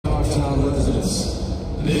Dogtown residents.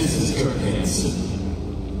 This is Kirk Hansen.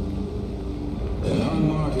 An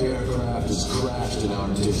unmarked aircraft has crashed in our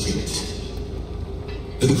district.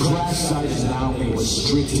 The crash site is now a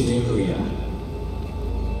restricted area.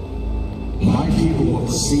 My people will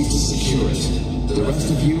proceed to secure it. The rest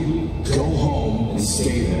of you, go home and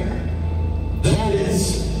stay there. That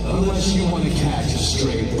is, unless you want to catch a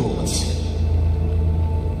stray bullet.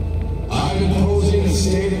 I'm imposing a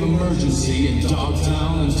state of emergency in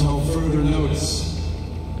Dogtown until further notice.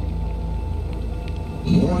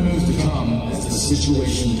 More news to come as the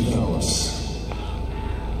situation develops.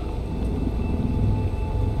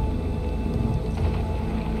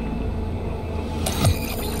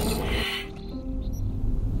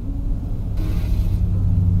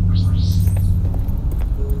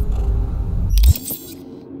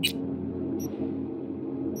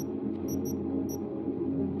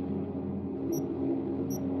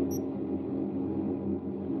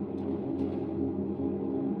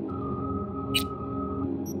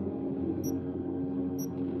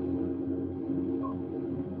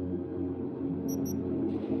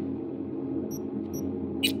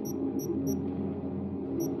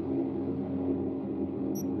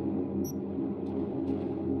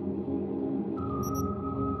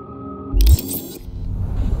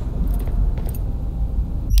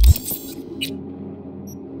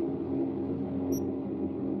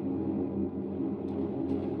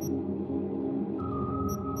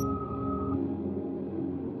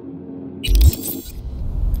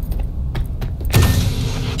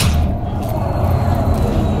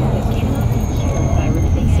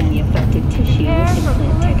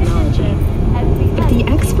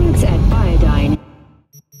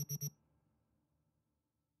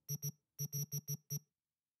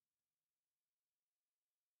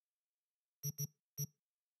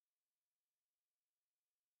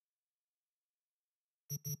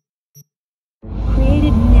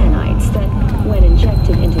 Created nanites that, when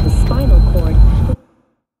injected into the spinal cord,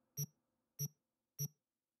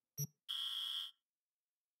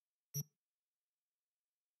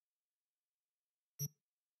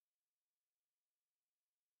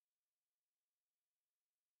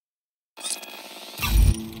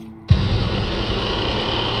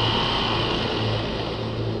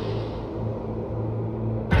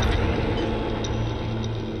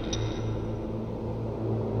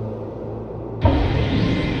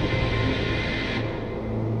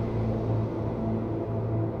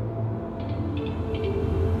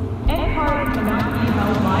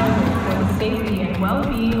 safety and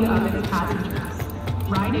well-being of its passengers.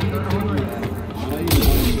 Ride at your own risk.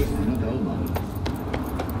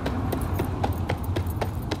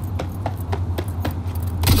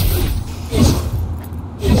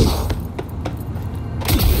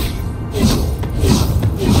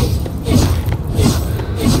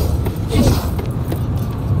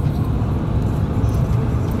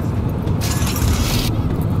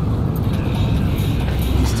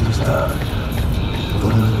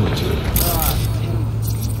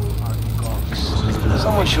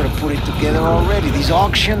 Someone should have put it together already. These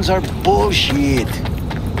auctions are bullshit.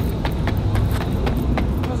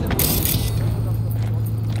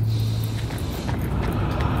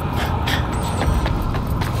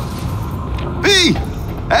 V!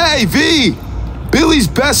 Hey, V! Billy's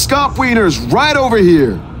best scop wiener's right over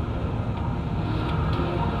here.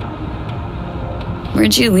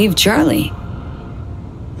 Where'd you leave Charlie?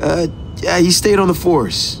 Yeah, he stayed on the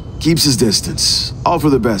force. Keeps his distance. All for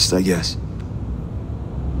the best, I guess.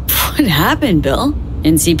 What happened, Bill?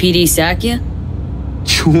 NCPD sack you?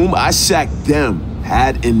 Choom, I sacked them.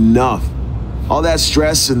 Had enough. All that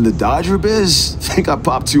stress and the Dodger biz? Think I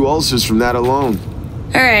popped 2 ulcers from that alone.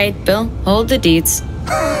 All right, Bill. Hold the deets.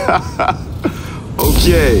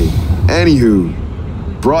 Okay.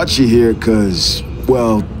 Anywho, brought you here cause,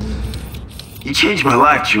 well, you changed my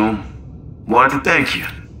life, Choom. Wanted to thank you.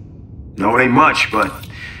 No, it ain't much, but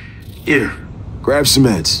here, grab some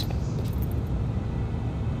meds.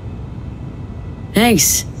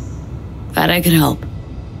 Thanks. Glad I could help.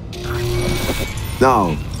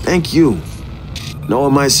 No, thank you. Know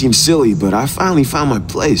it might seem silly, but I finally found my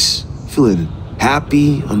place. Feeling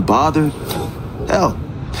happy, unbothered. Hell,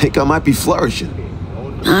 think I might be flourishing.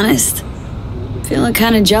 Honest? Feeling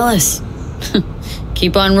kind of jealous.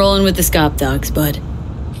 Keep on rolling with the scop dogs, bud.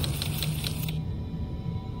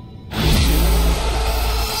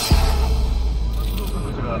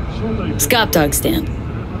 Scop dog stand.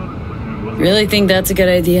 Really think that's a good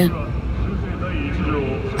idea?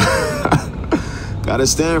 Gotta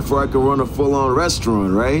stand for I can run a full-on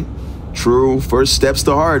restaurant, right? True, first step's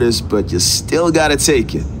the hardest, but you still gotta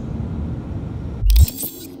take it.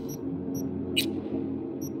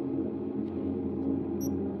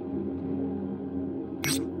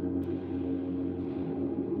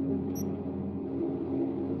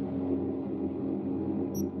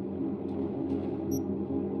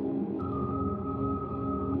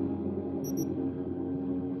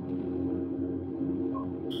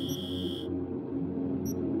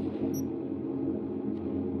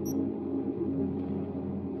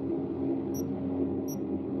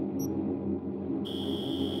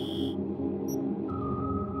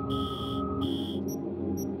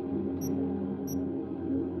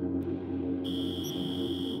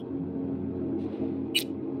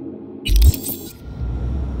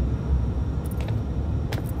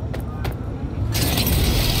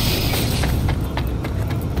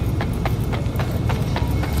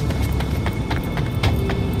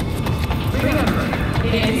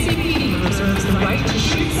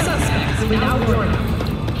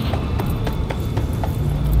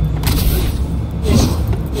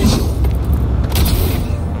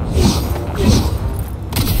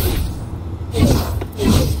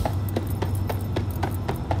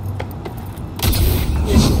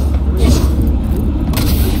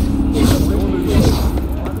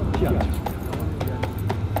 Si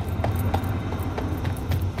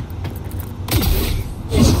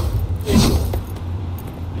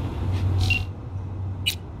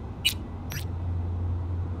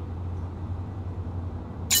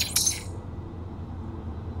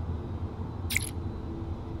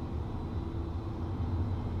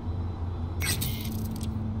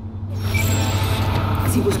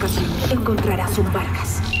buscas encontrarás un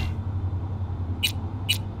Vargas.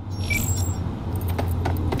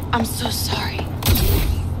 I'm so sorry.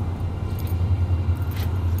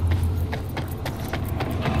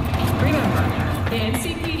 Remember, the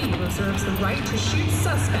NCPD reserves the right to shoot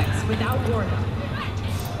suspects without warning.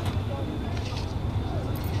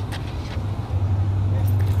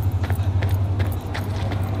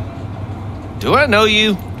 Do I know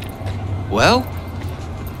you? Well?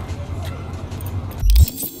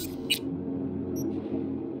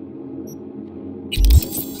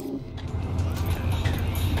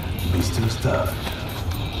 These two stuff.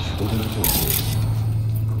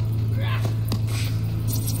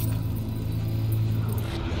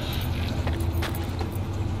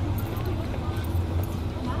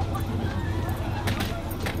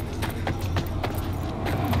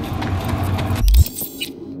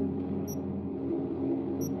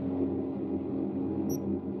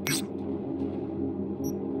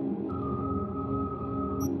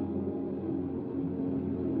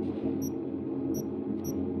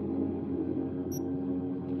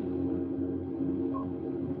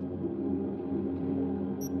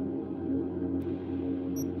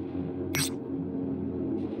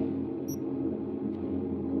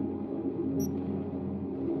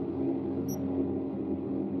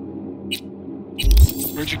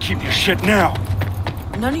 Where'd you keep your shit now?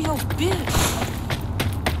 None of your biz.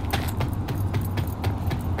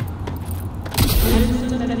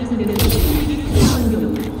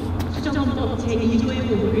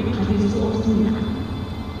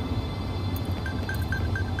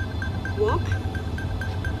 Walk?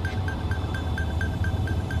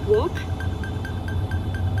 Walk?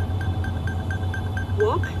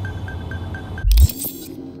 Walk?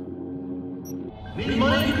 Need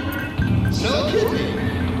money? No kidding.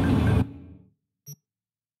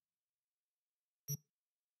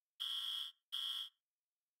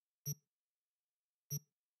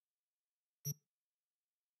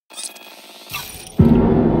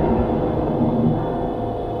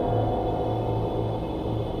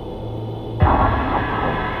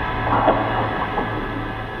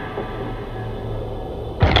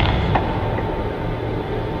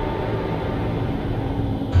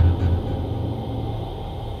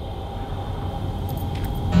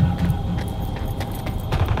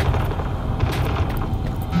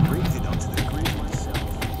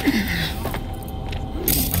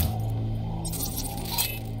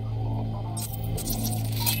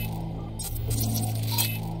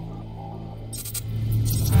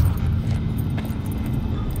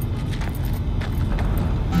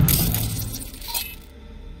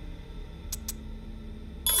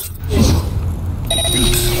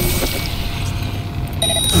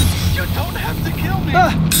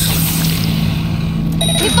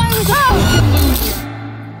 If I was out!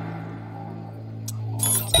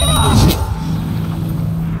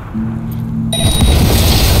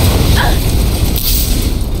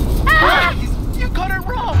 You got it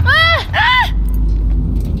wrong!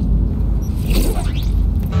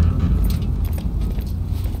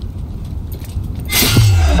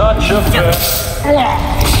 Such a fit.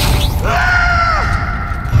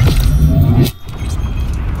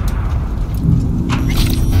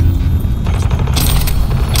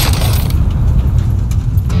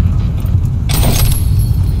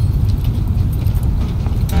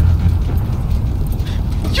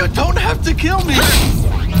 You don't have to kill me!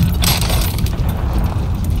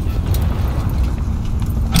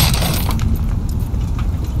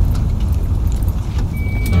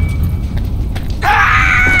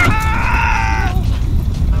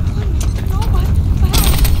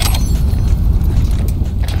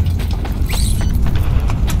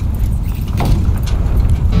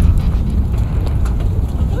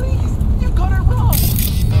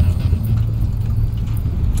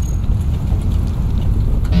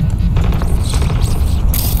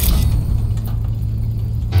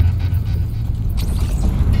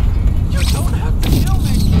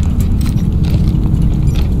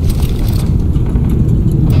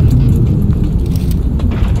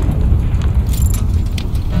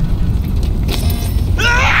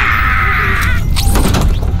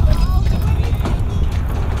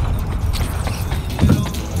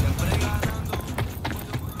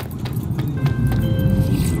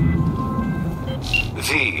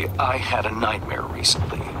 I had a nightmare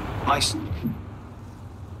recently.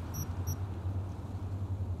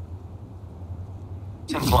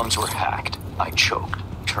 lungs were hacked. I choked,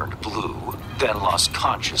 turned blue, then lost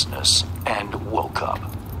consciousness, and woke up.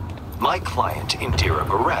 My client, Indira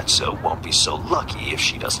Baratza, won't be so lucky if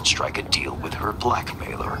she doesn't strike a deal with her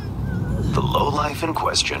blackmailer. The lowlife in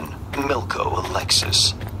question, Milko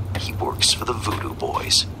Alexis. He works for the Voodoo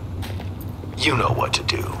Boys. You know what to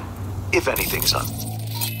do. If anything's unclear,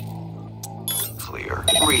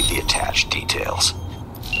 read the attached details.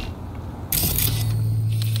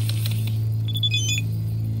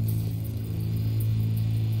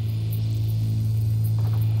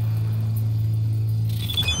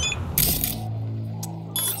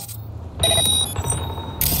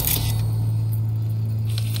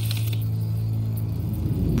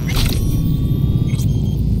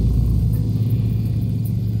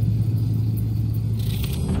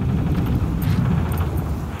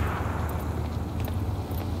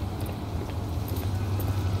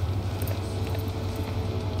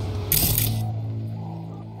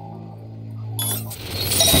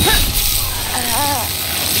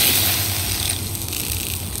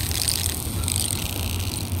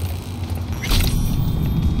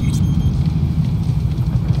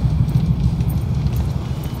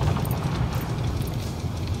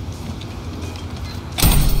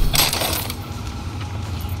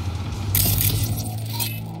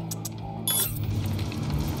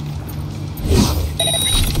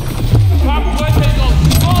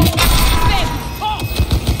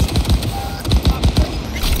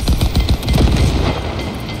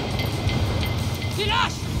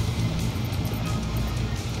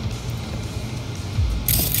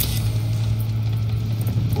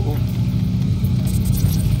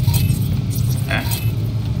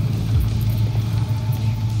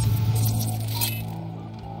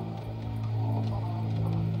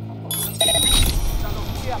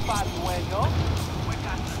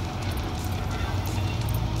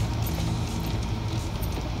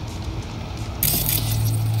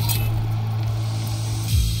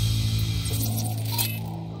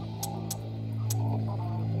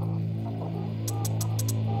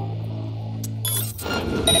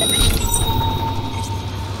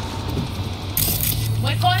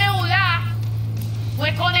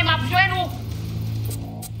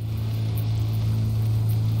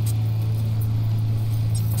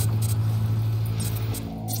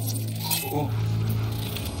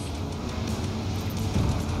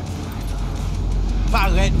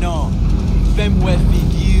 Arrête non! Fais-moi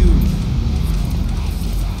figure!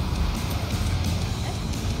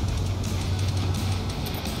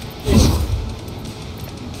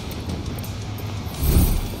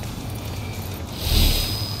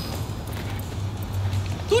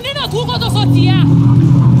 Tu nina kuko to sotia!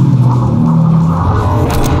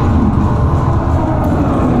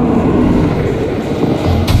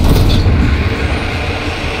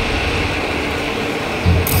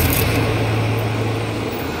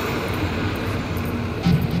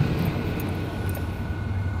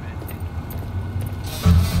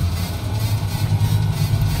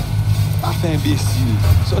 Imbécile!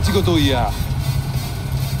 Sorti koto ya!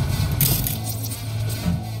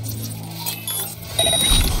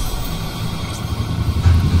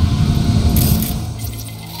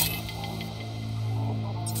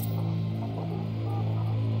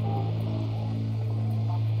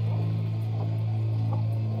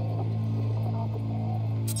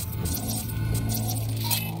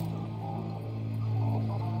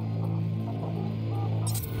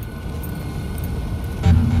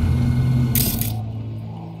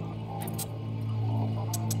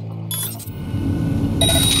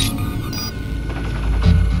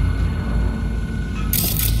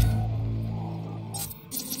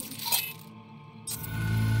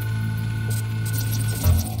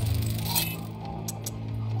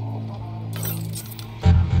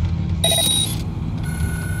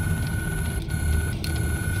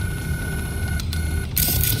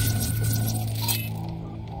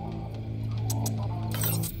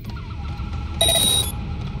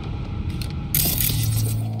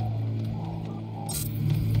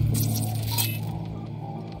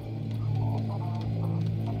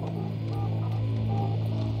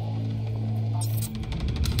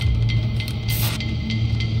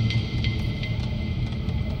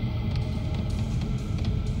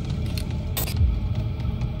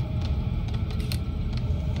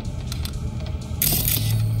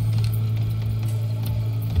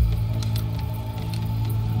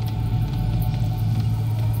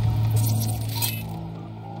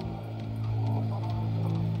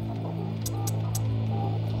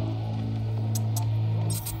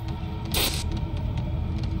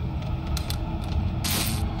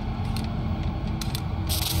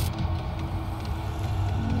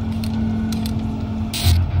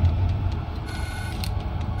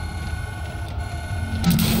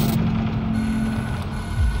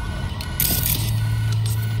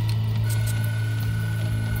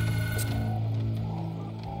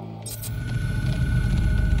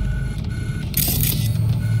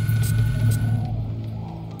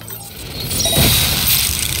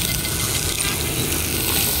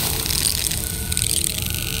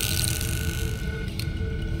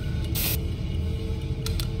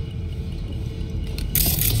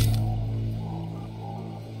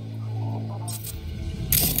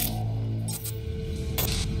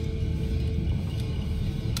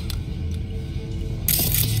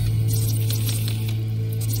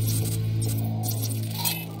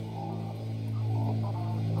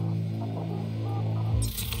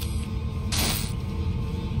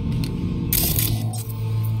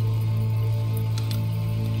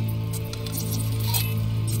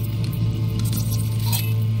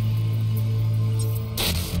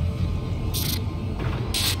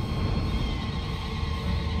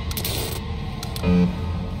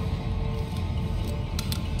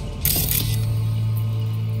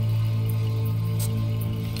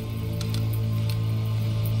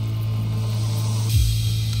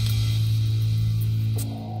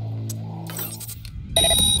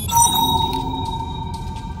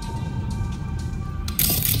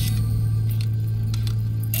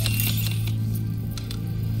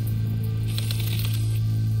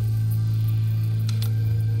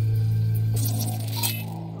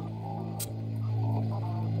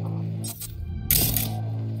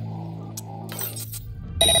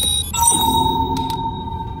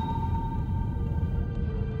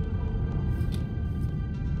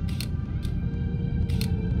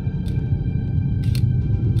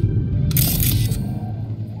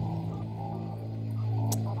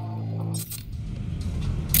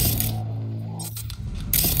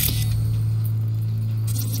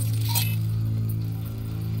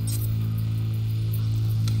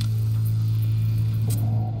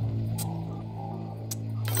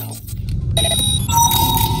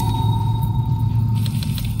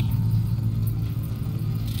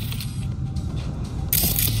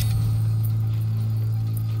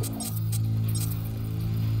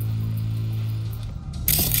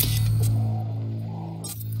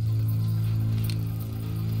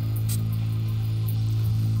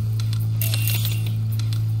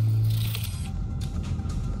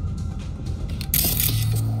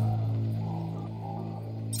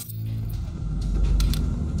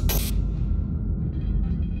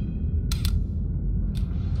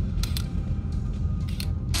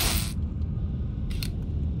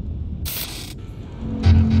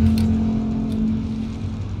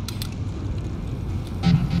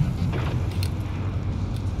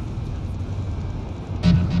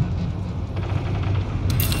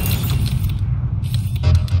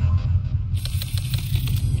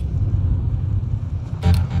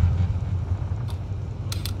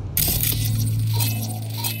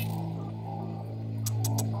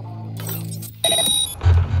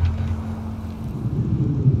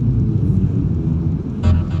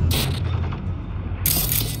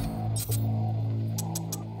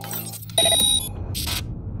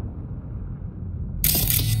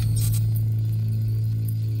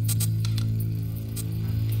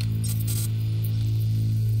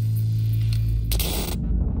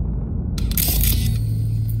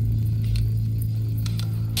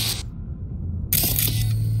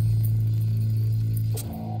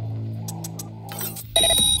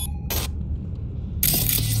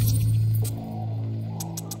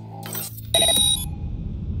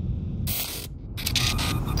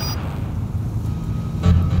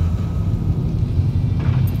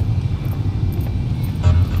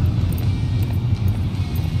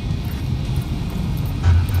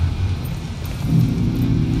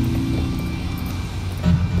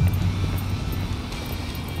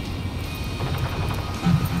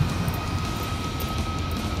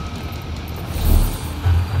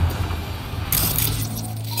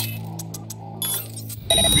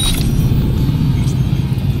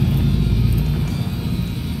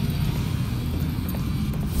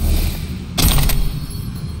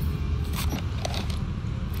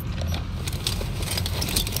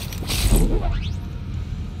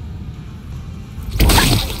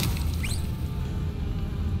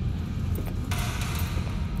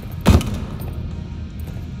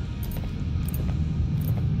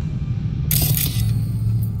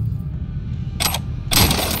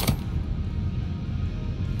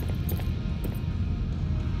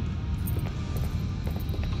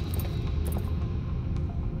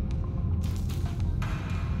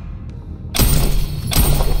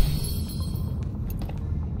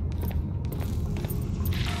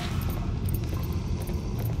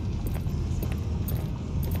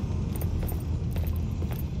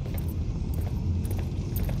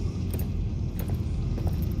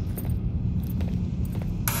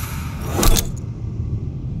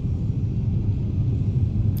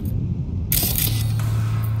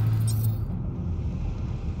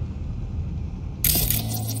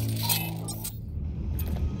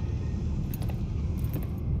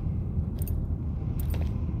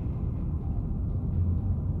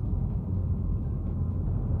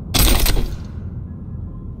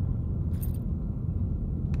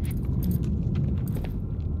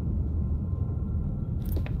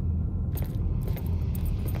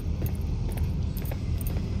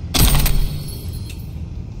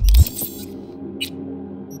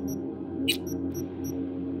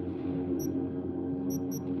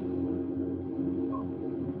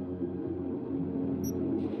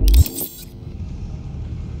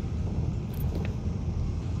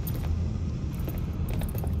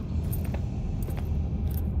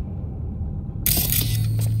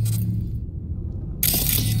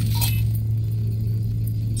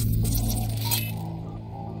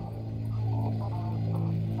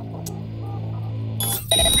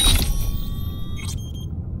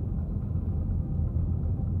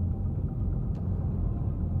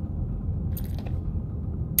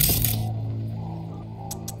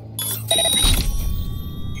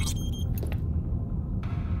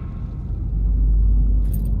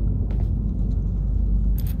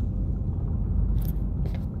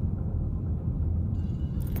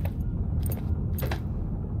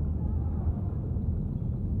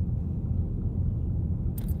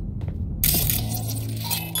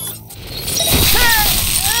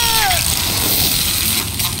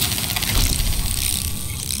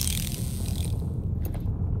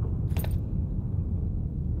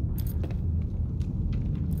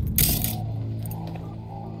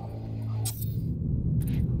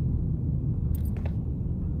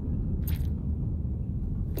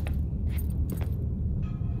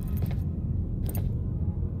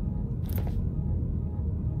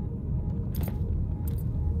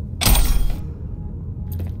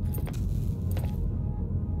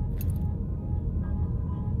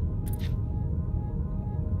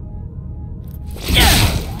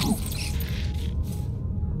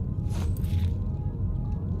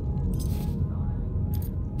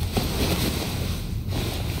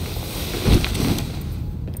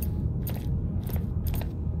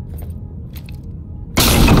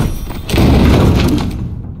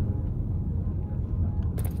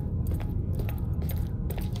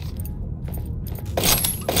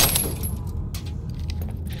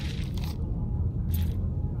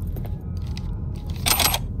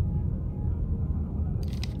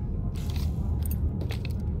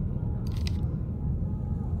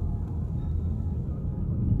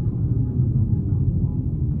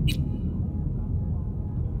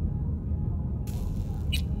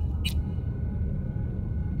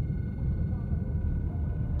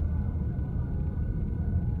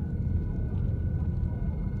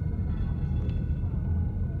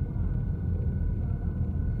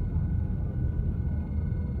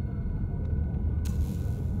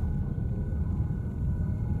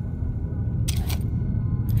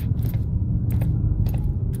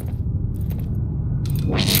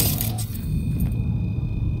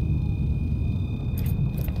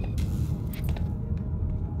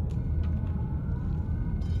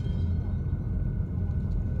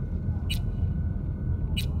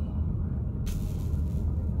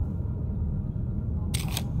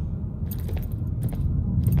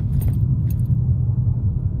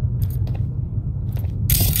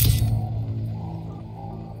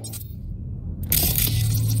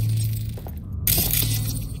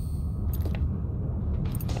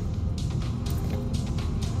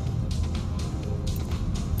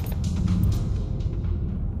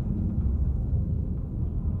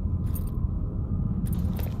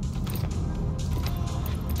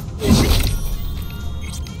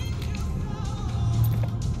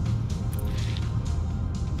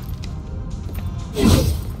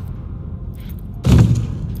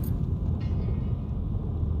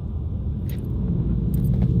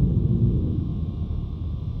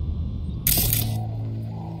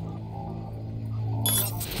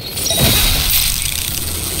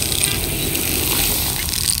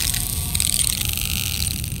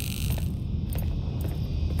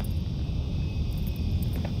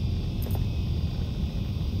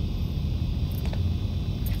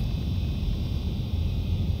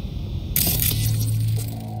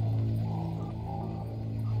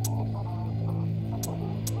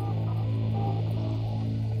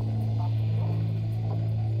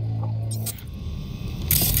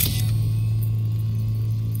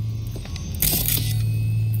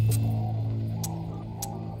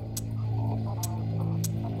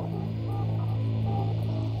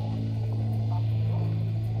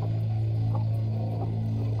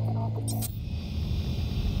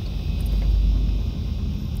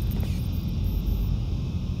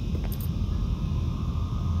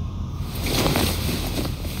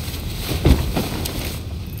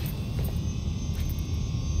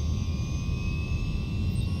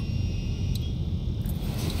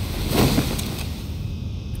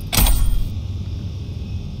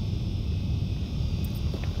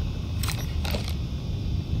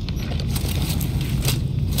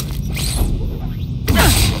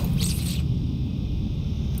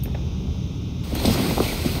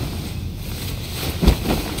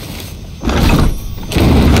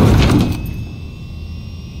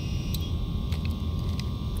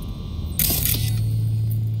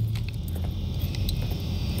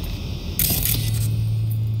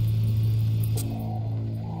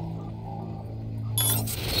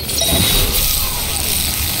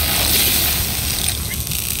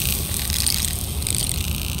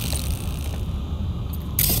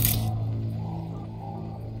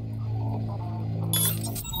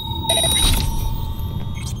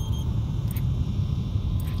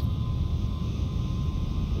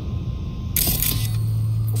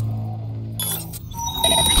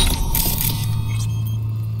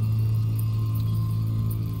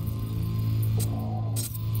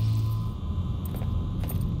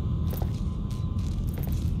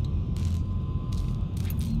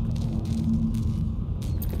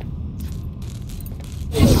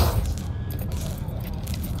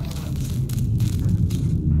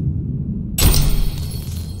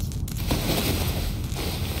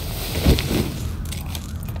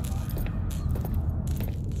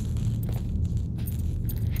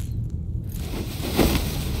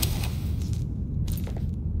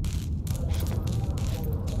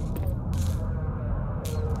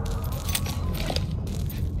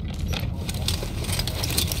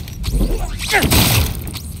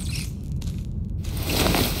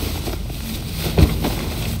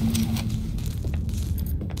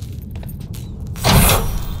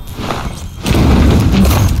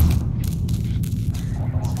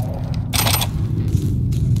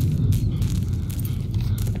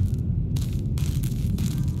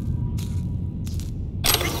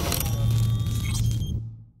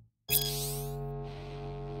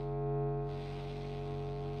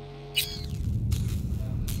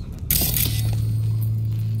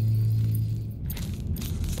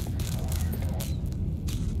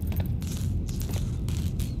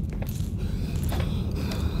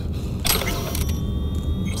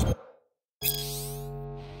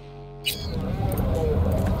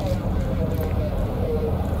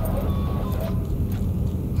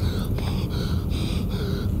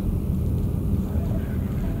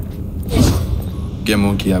 Gen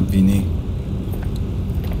moun ki ap vini.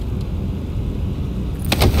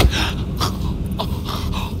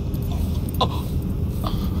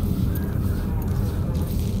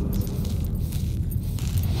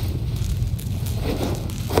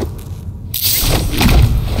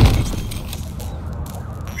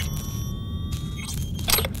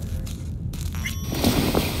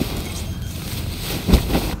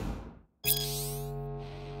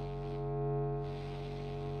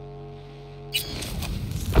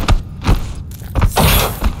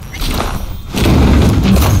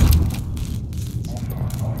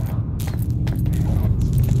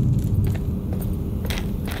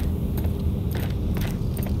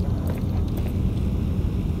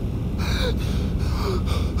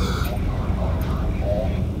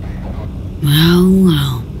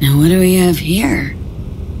 Wow. Now what do we have here?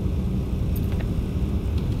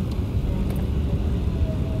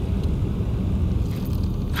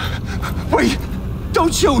 Wait!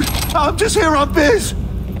 Don't shoot! I'm just here on biz!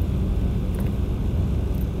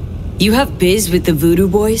 You have biz with the Voodoo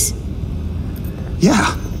Boys?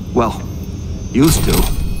 Yeah. Well, used to.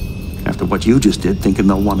 After what you just did, thinking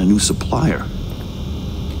they'll want a new supplier.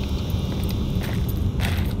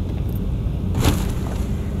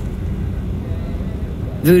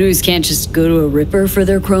 Voodoos can't just go to a Ripper for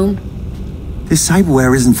their chrome? This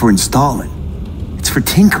cyberware isn't for installing. It's for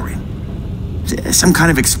tinkering. Some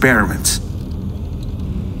kind of experiments.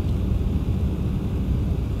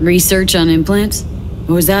 Research on implants?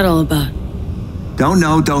 What was that all about? Don't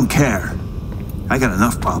know, don't care. I got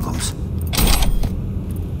enough problems.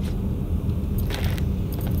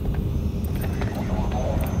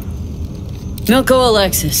 Milko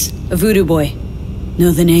Alexis, a Voodoo Boy.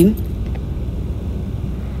 Know the name?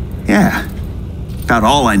 Yeah. About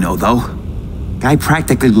all I know, though. Guy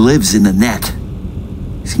practically lives in the net.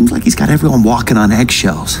 Seems like he's got everyone walking on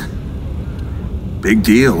eggshells. Big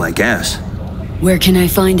deal, I guess. Where can I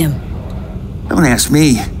find him? Don't ask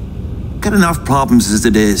me. Got enough problems as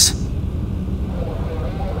it is.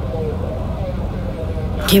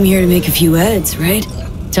 Came here to make a few ads, right?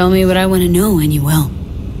 Tell me what I want to know and you will.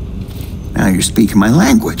 Now you're speaking my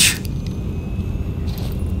language.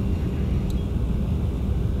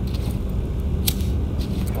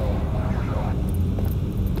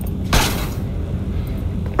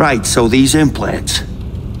 Right, so these implants.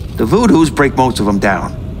 The Voodoos break most of them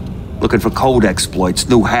down. Looking for code exploits,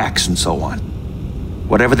 new hacks, and so on.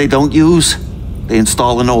 Whatever they don't use, they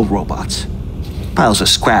install in old robots. Piles of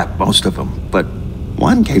scrap, most of them, but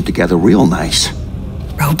one came together real nice.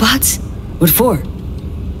 Robots? What for?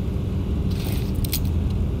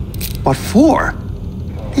 What for?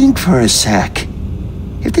 Think for a sec.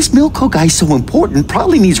 If this Milko guy's so important,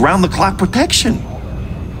 probably needs round-the-clock protection.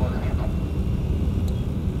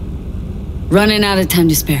 Running out of time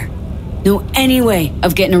to spare. Know any way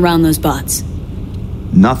of getting around those bots?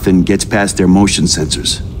 Nothing gets past their motion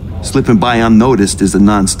sensors. Slipping by unnoticed is a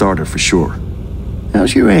non-starter for sure.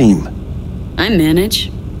 How's your aim? I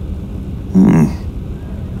manage.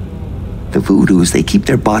 The Voodoos, they keep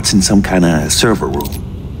their bots in some kind of server room.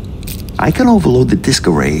 I can overload the disk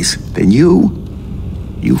arrays, then you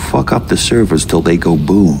fuck up the servers till they go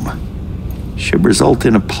boom. Should result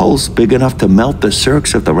in a pulse big enough to melt the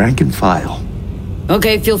circs of the rank and file.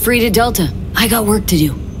 Okay, feel free to Delta. I got work to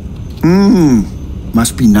do.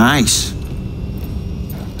 Must be nice.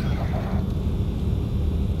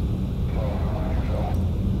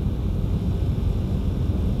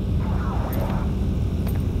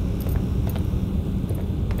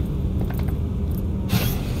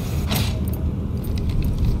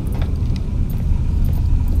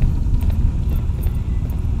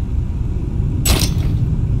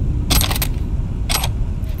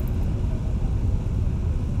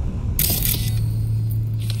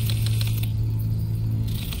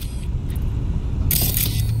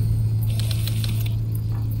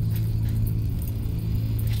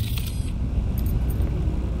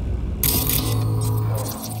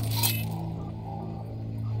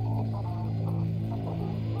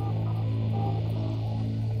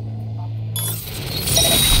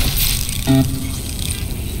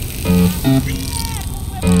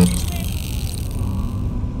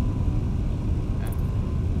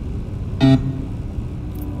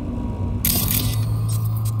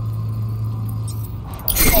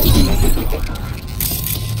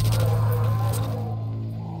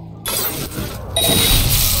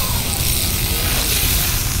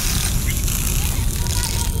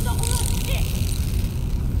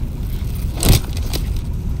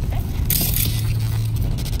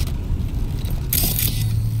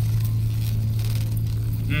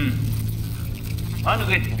 Paano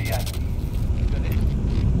kayo tiniyan?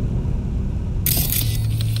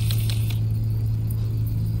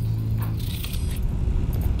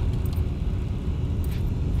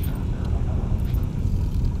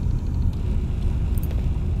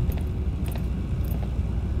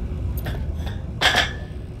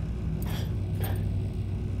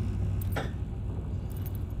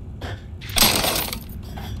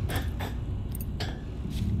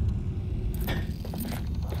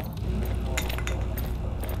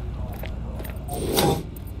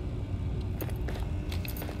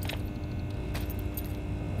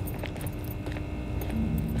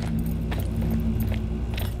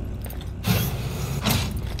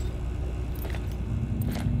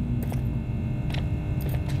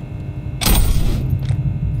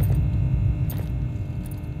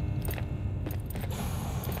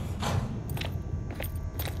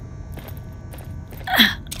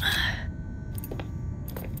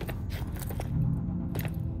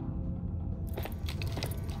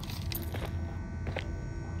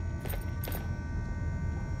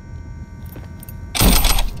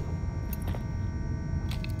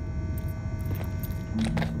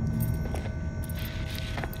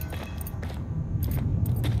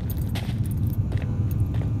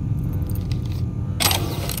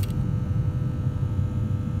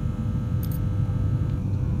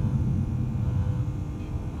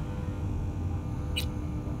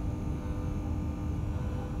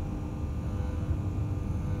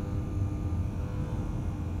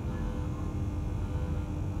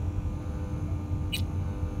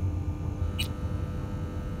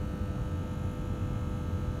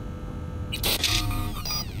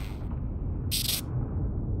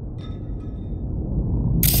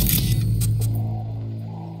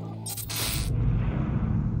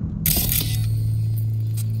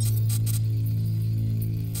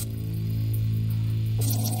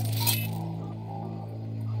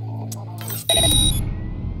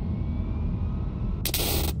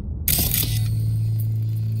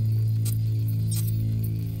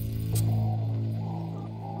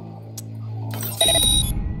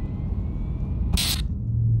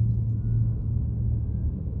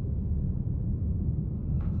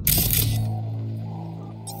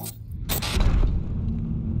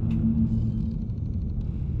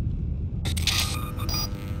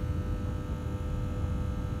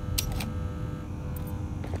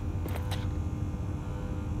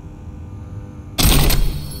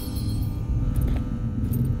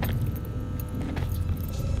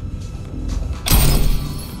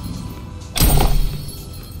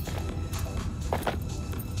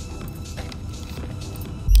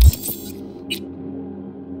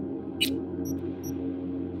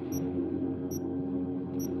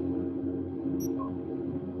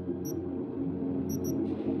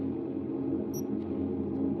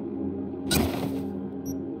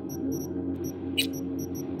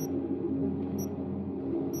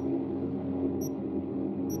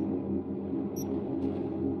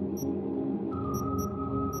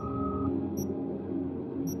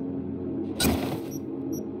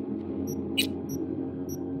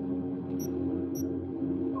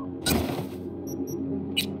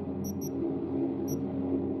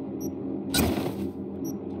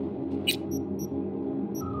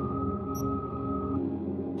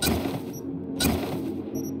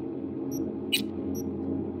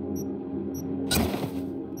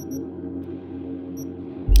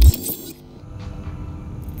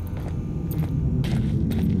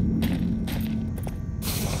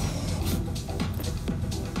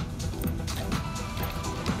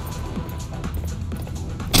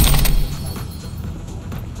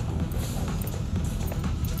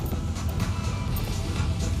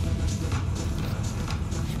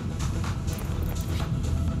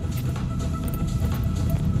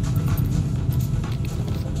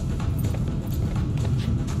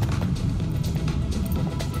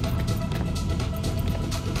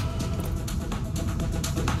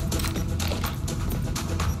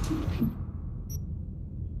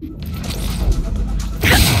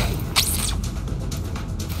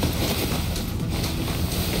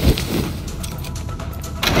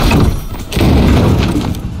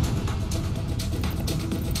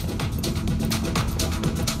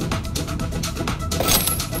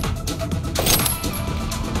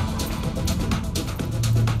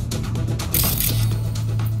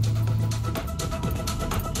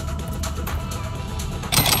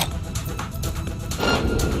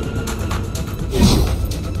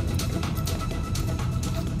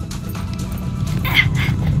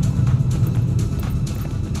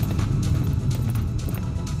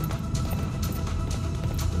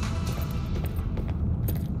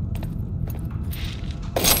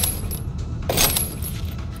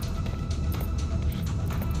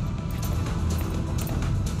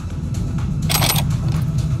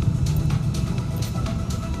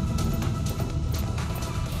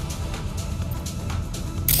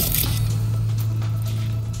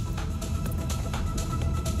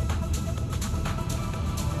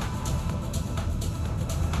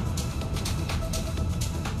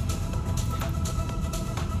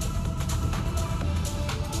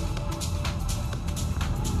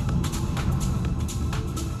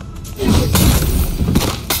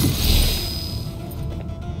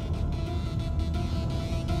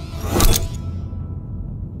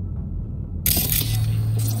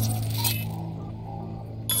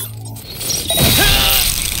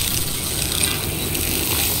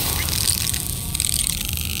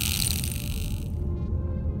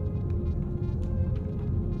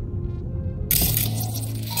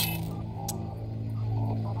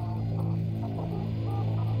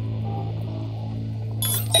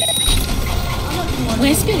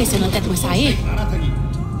 vai espérer se eu não até começar aí?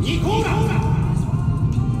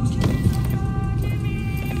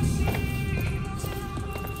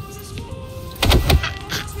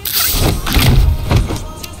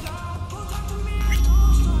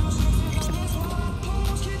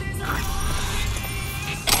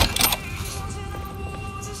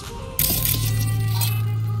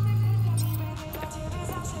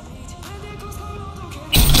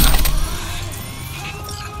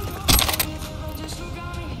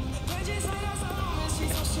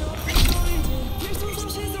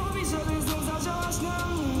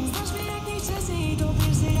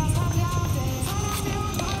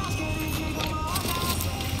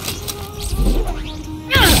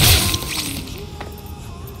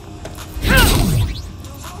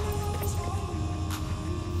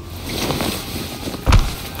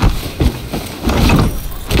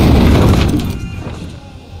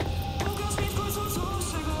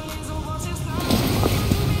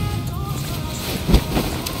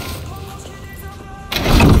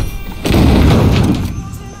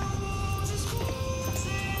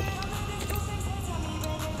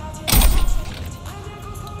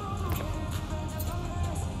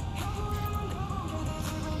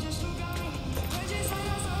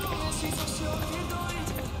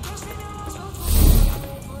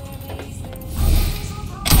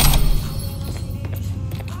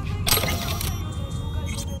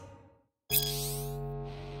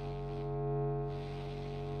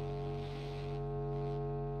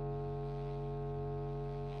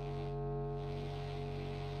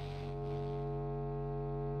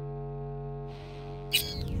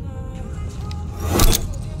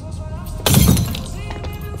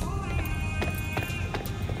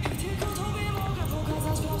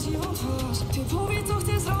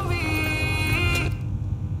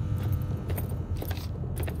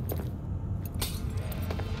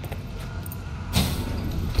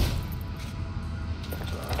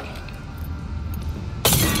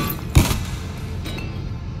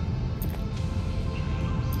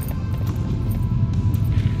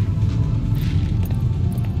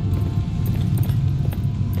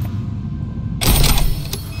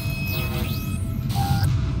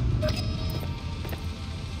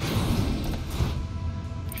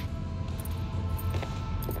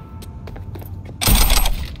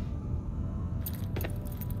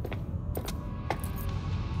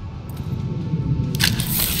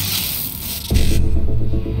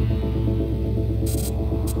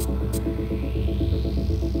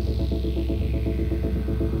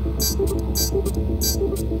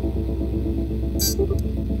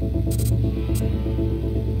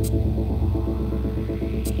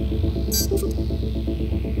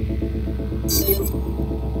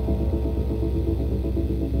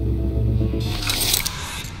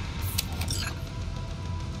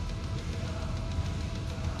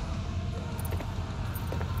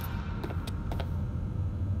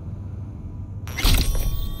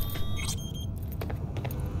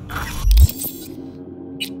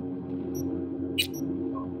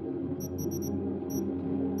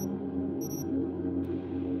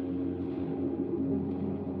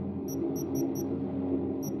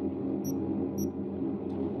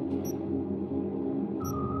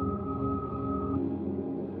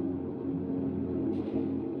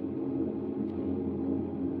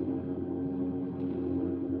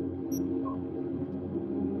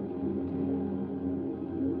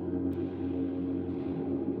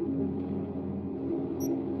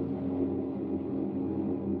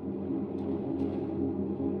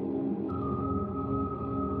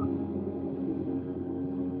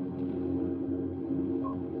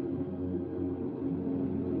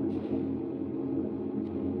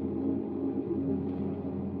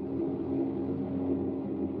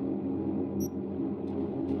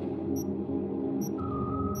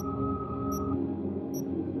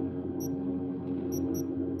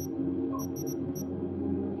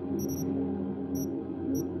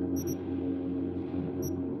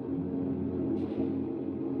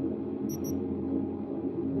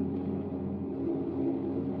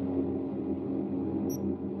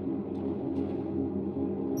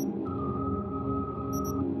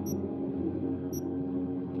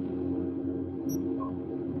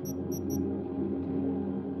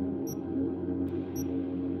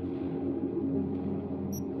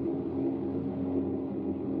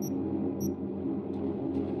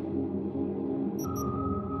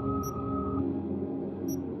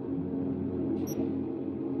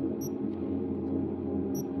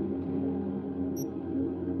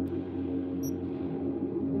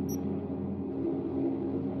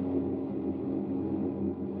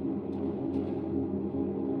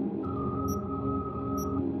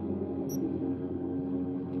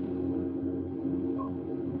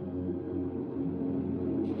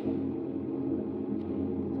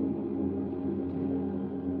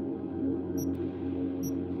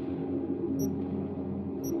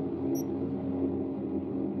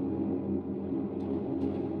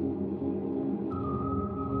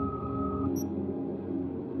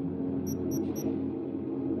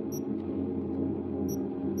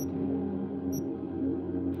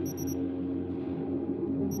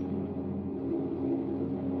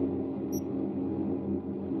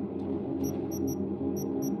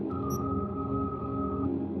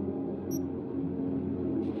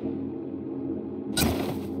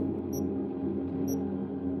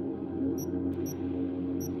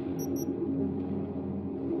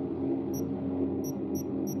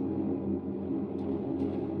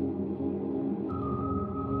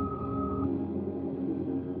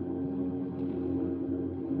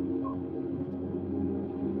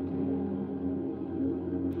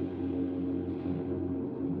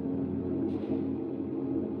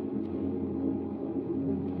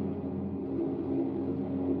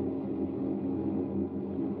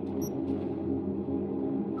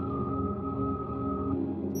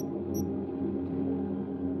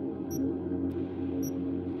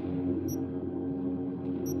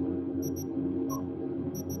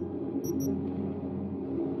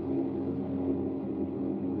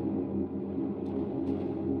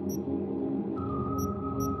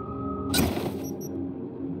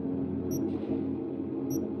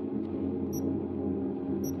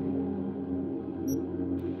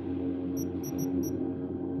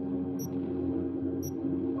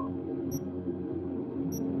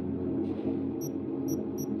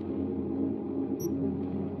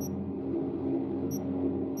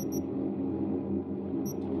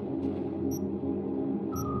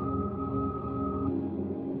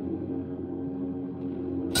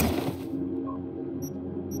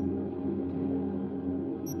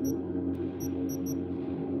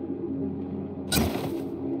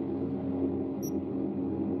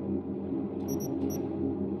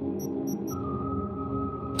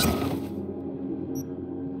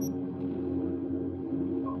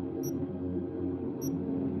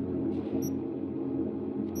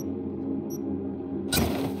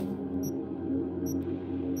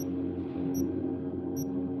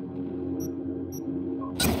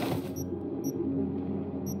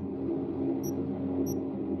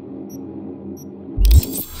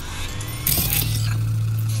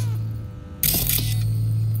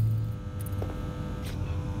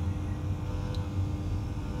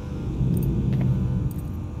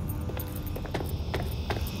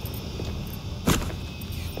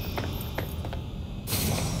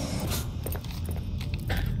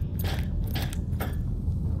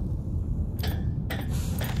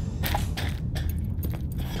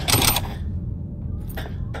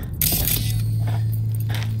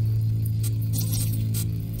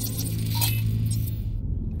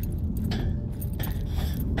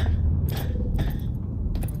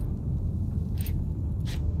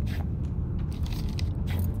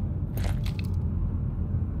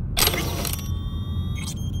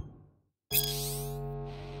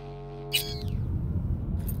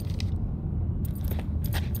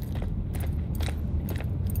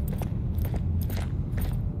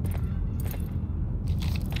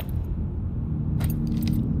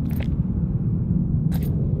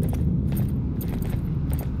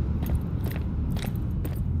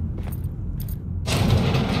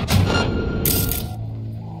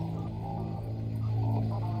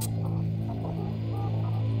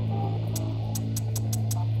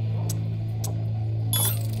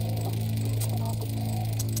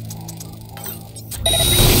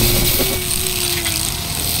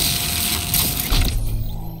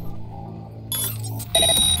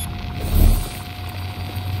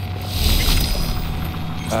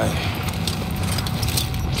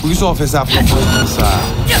 Police officer after the break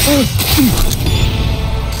inside.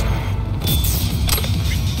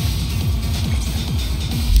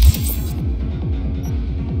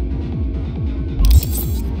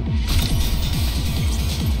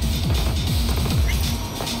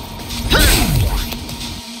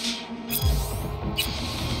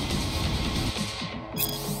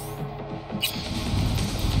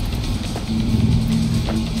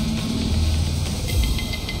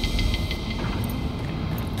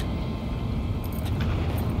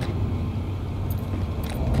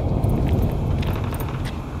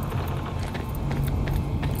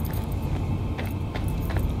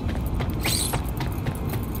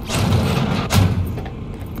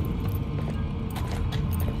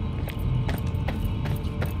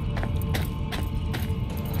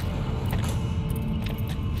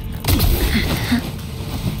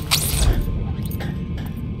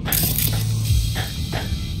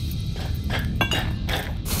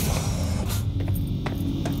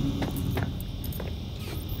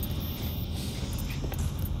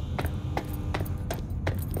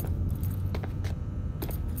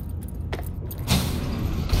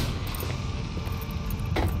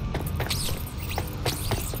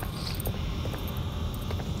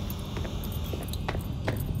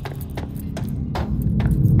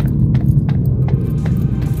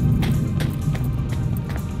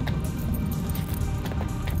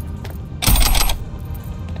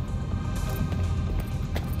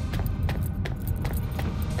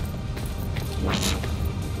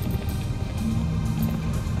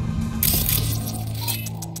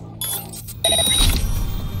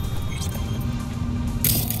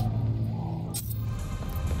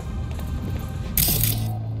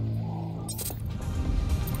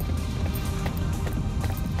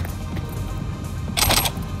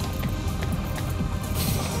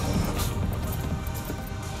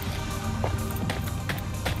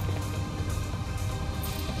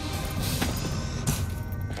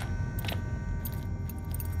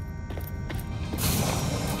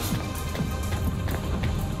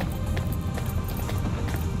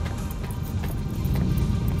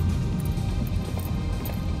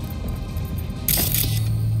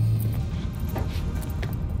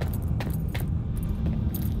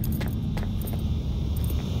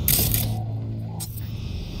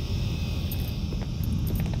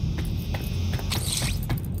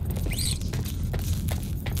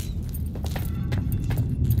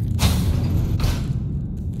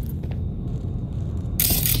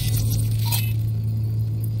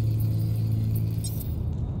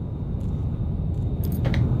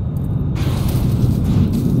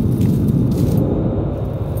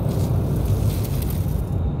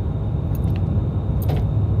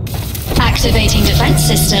 Activating defense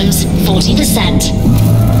systems, 40%.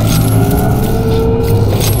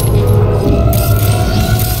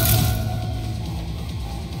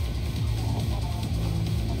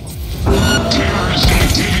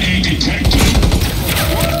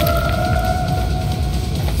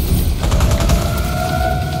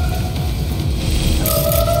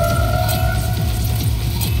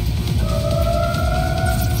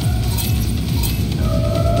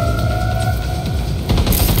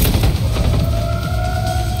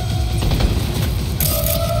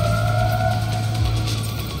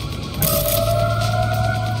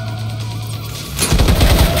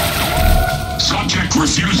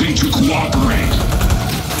 Refusing to cooperate.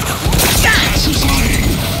 Pacifying.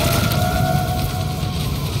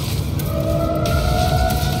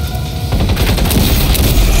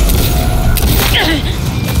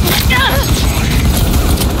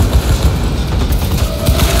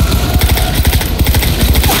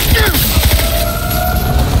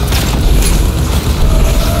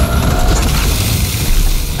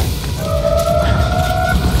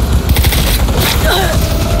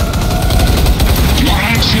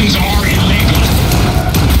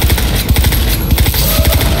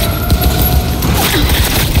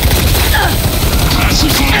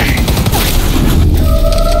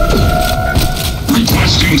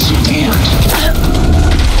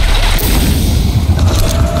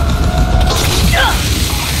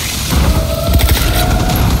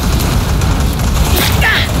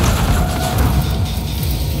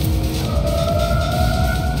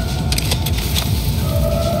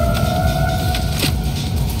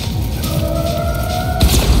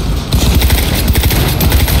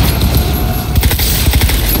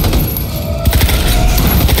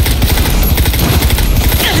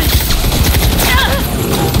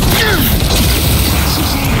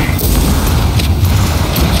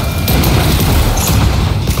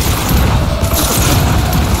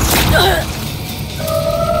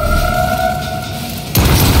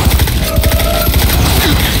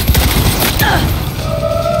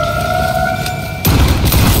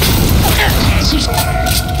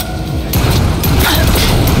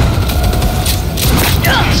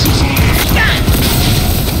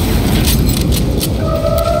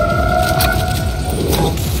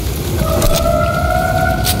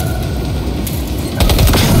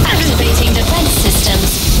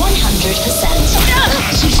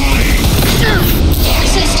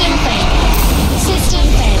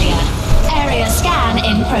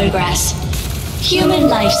 progress. Human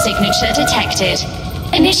life signature detected.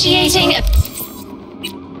 Initiating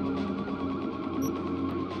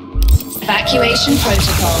evacuation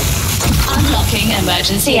protocol. Unlocking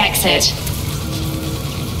emergency exit.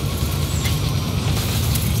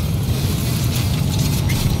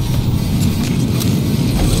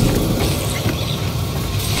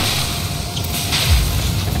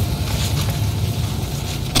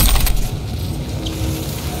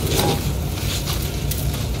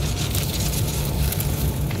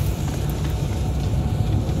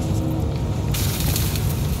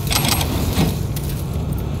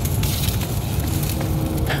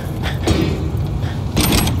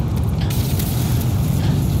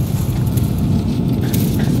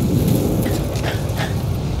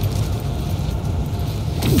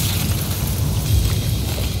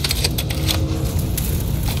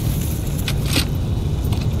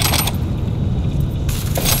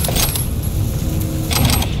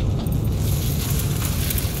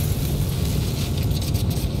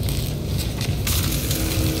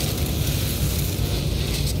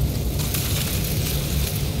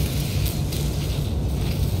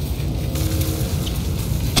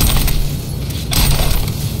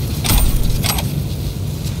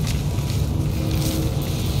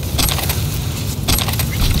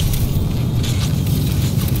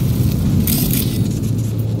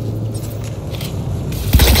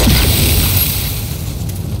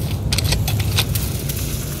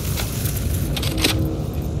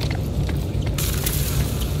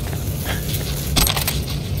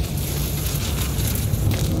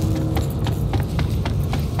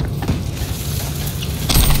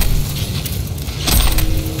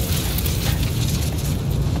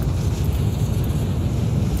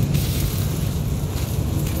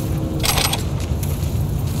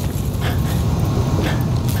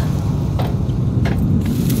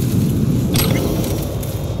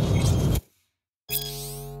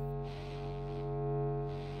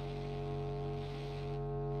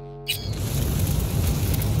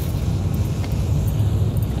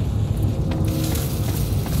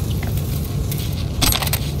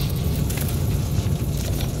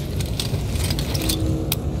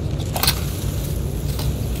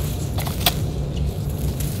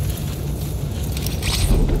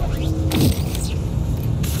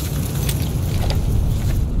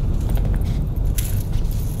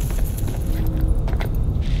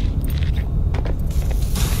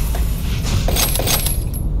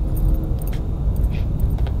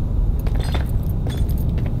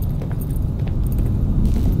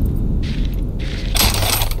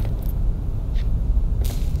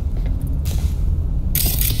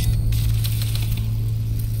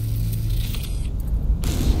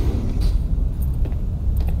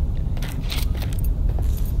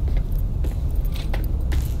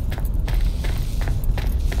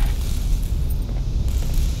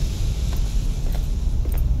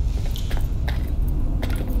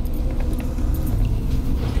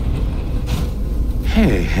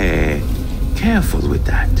 Hey, careful with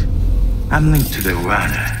that. I'm linked to the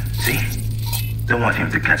runner, see? Don't want him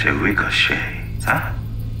to catch a ricochet, huh?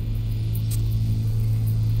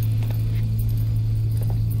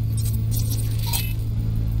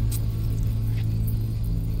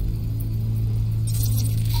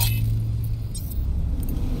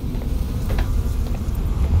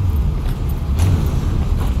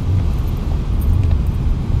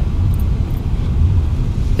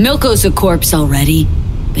 Milko's a corpse already,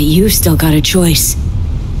 but you've still got a choice.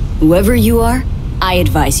 Whoever you are, I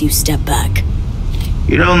advise you step back.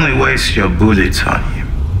 You'd only waste your bullets on him.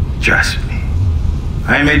 Trust me.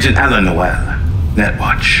 I'm Agent Alan Noel,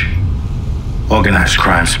 Netwatch. Organized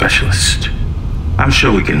crime specialist. I'm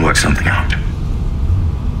sure we can work something out.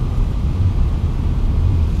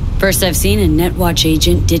 First I've seen a Netwatch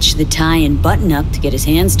agent ditch the tie and button up to get his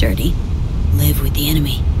hands dirty. Live with the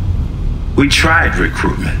enemy. We tried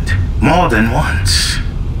recruitment more than once.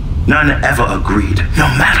 None ever agreed, no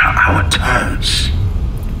matter our terms.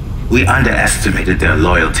 We underestimated their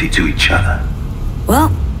loyalty to each other.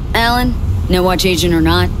 Well, Alan, Netwatch agent or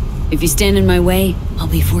not, if you stand in my way, I'll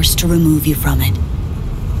be forced to remove you from it.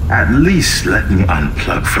 At least let me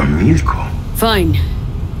unplug from Milko. Fine,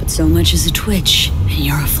 but so much as a twitch, and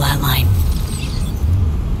you're a flatline.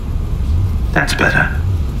 That's better.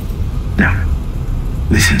 Now,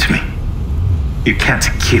 listen to me. You can't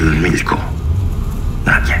kill Milko.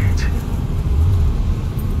 Not yet.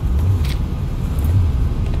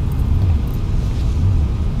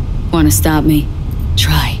 Want to stop me?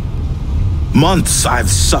 Try. Months I've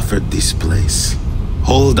suffered this place.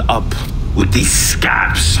 Holed up with these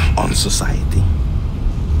scabs on society.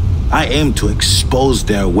 I aim to expose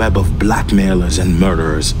their web of blackmailers and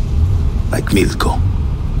murderers, like Milko.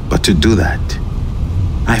 But to do that,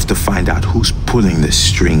 I have to find out who's pulling the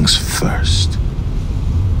strings first.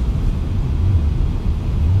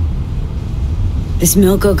 This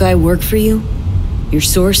Milko guy work for you? Your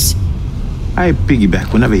source? I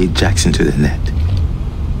piggyback whenever he jacks into the net.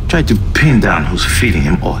 Try to pin down who's feeding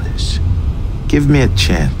him orders. Give me a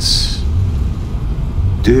chance.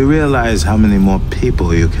 Do you realize how many more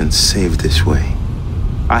people you can save this way?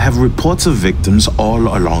 I have reports of victims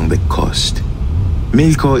all along the coast.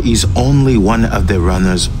 Milko is only one of the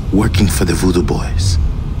runners working for the Voodoo Boys.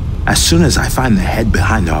 As soon as I find the head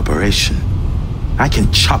behind the operation, I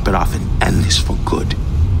can chop it off and end this for good.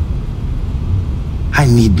 I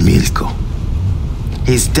need Milko.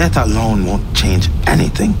 His death alone won't change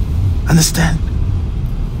anything. Understand?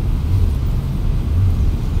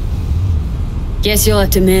 Guess you'll have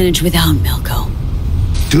to manage without Milko.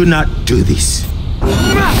 Do not do this.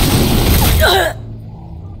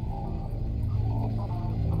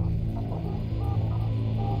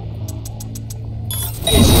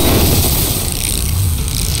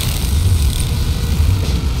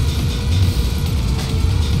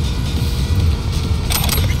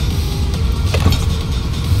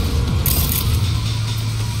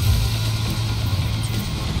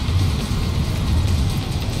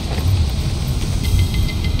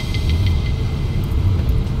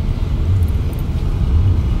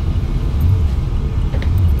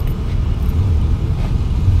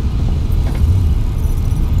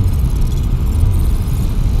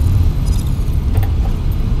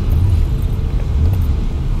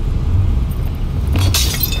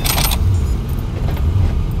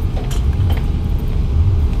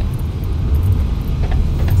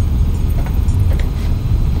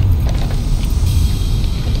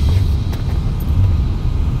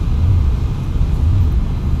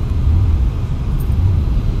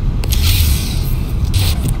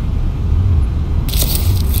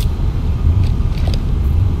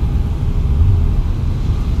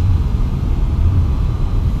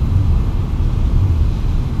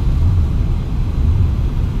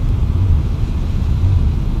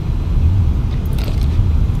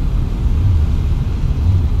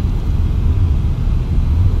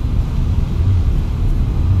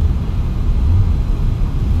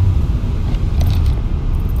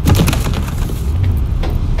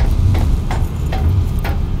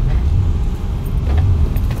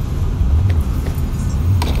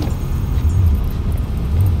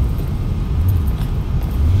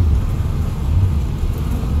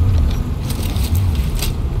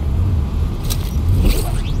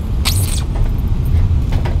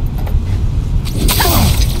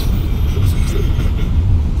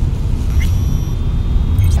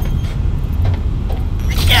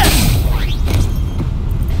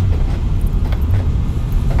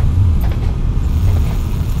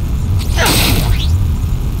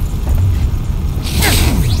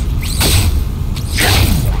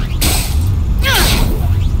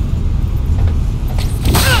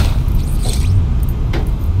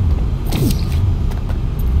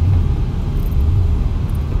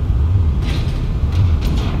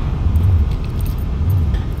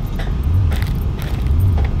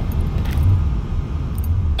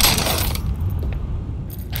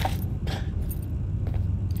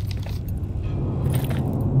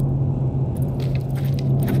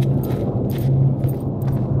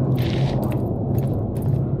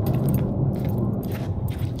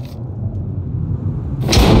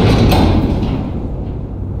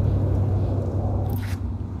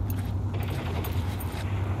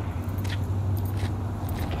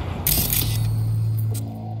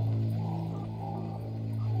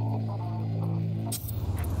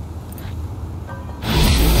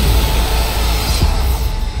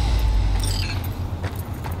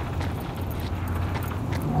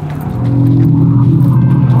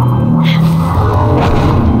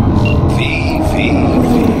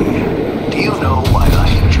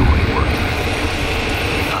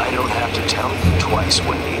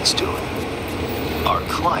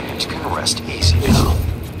 client can rest easy now.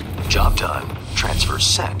 Job done. Transfer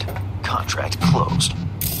sent. Contract closed.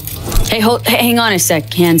 Hey, hang on a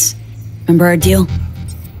sec, Hans. Remember our deal?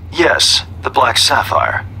 Yes, the Black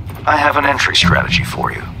Sapphire. I have an entry strategy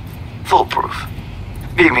for you. Foolproof.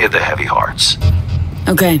 Meet me at the Heavy Hearts.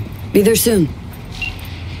 Okay, be there soon.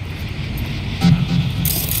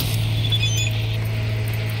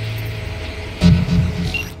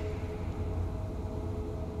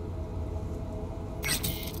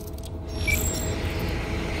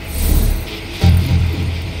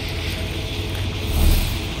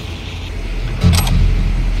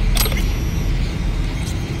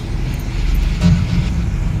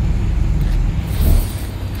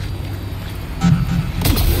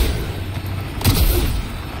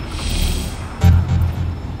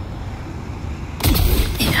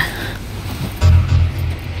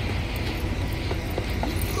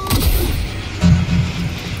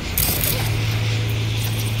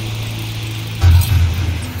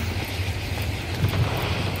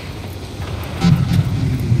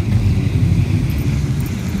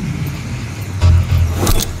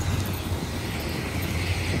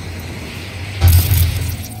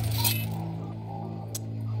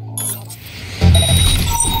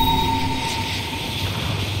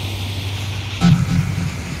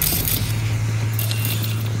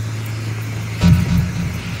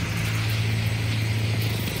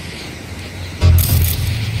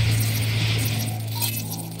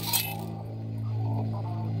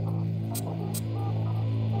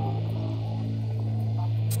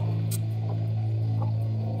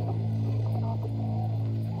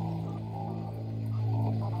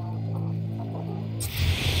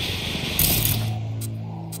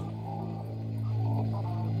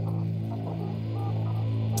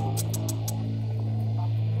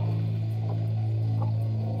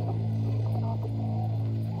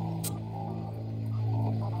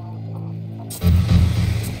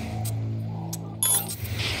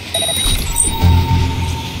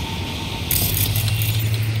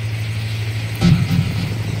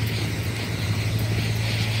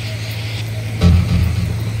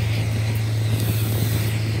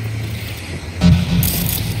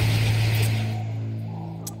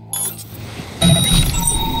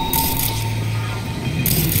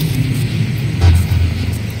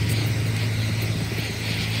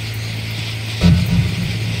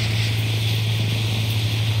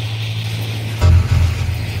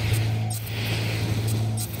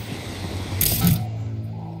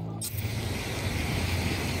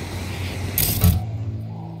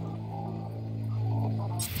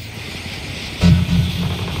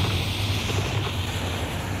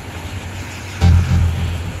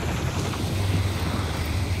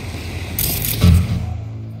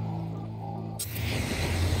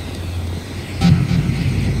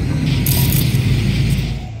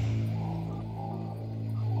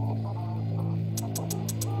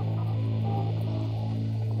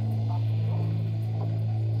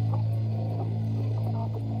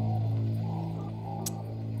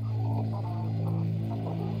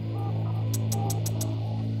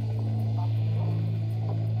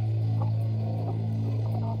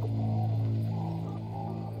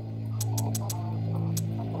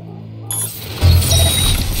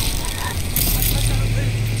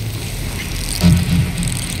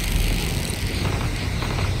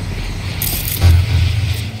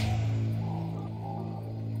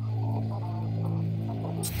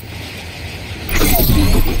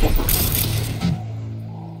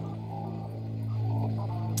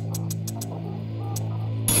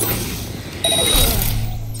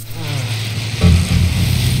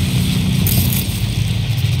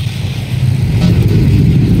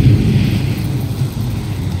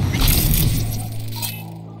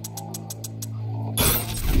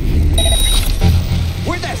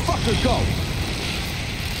 fucker go?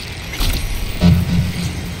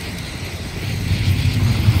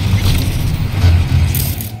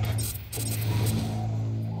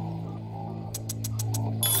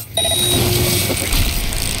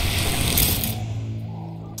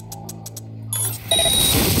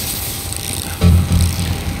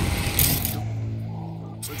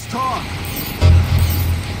 Let's talk.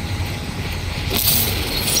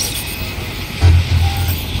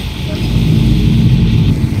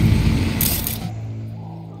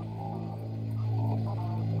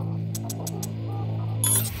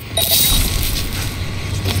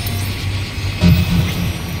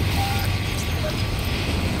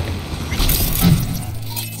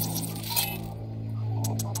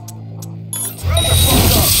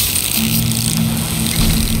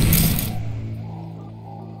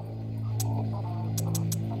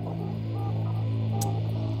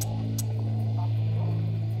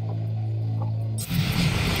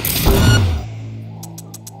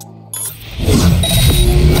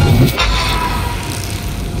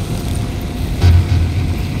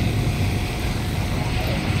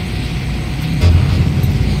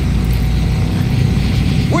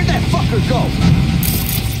 Where'd that fucker go?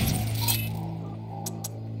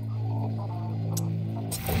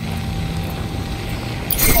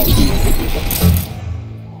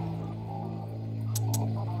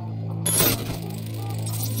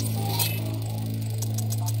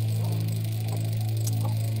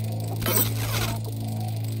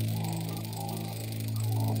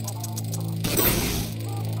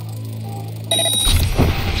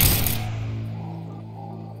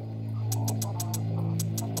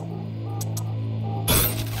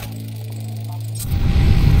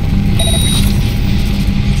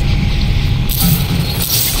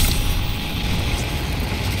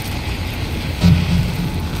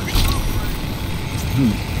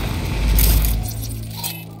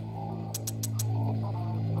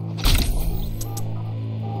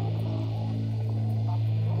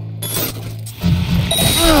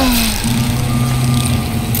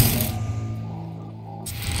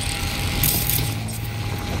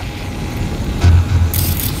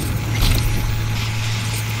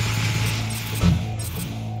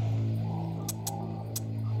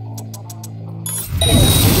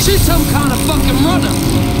 She's some kind of fucking runner.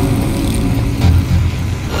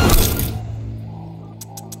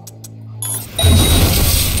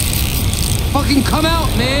 Fucking come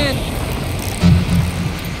out, man.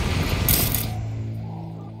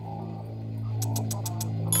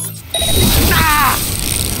 Ah!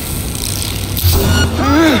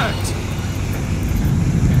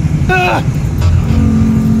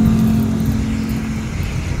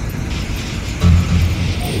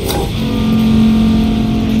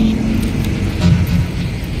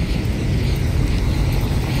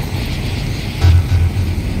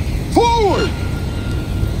 Forward!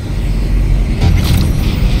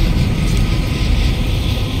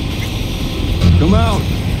 Come out.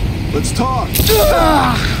 Let's talk.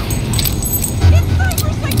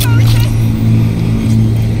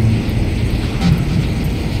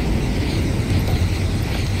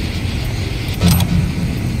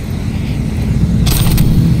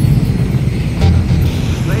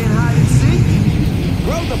 Playing hide and seek?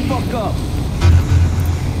 Grow the fuck up.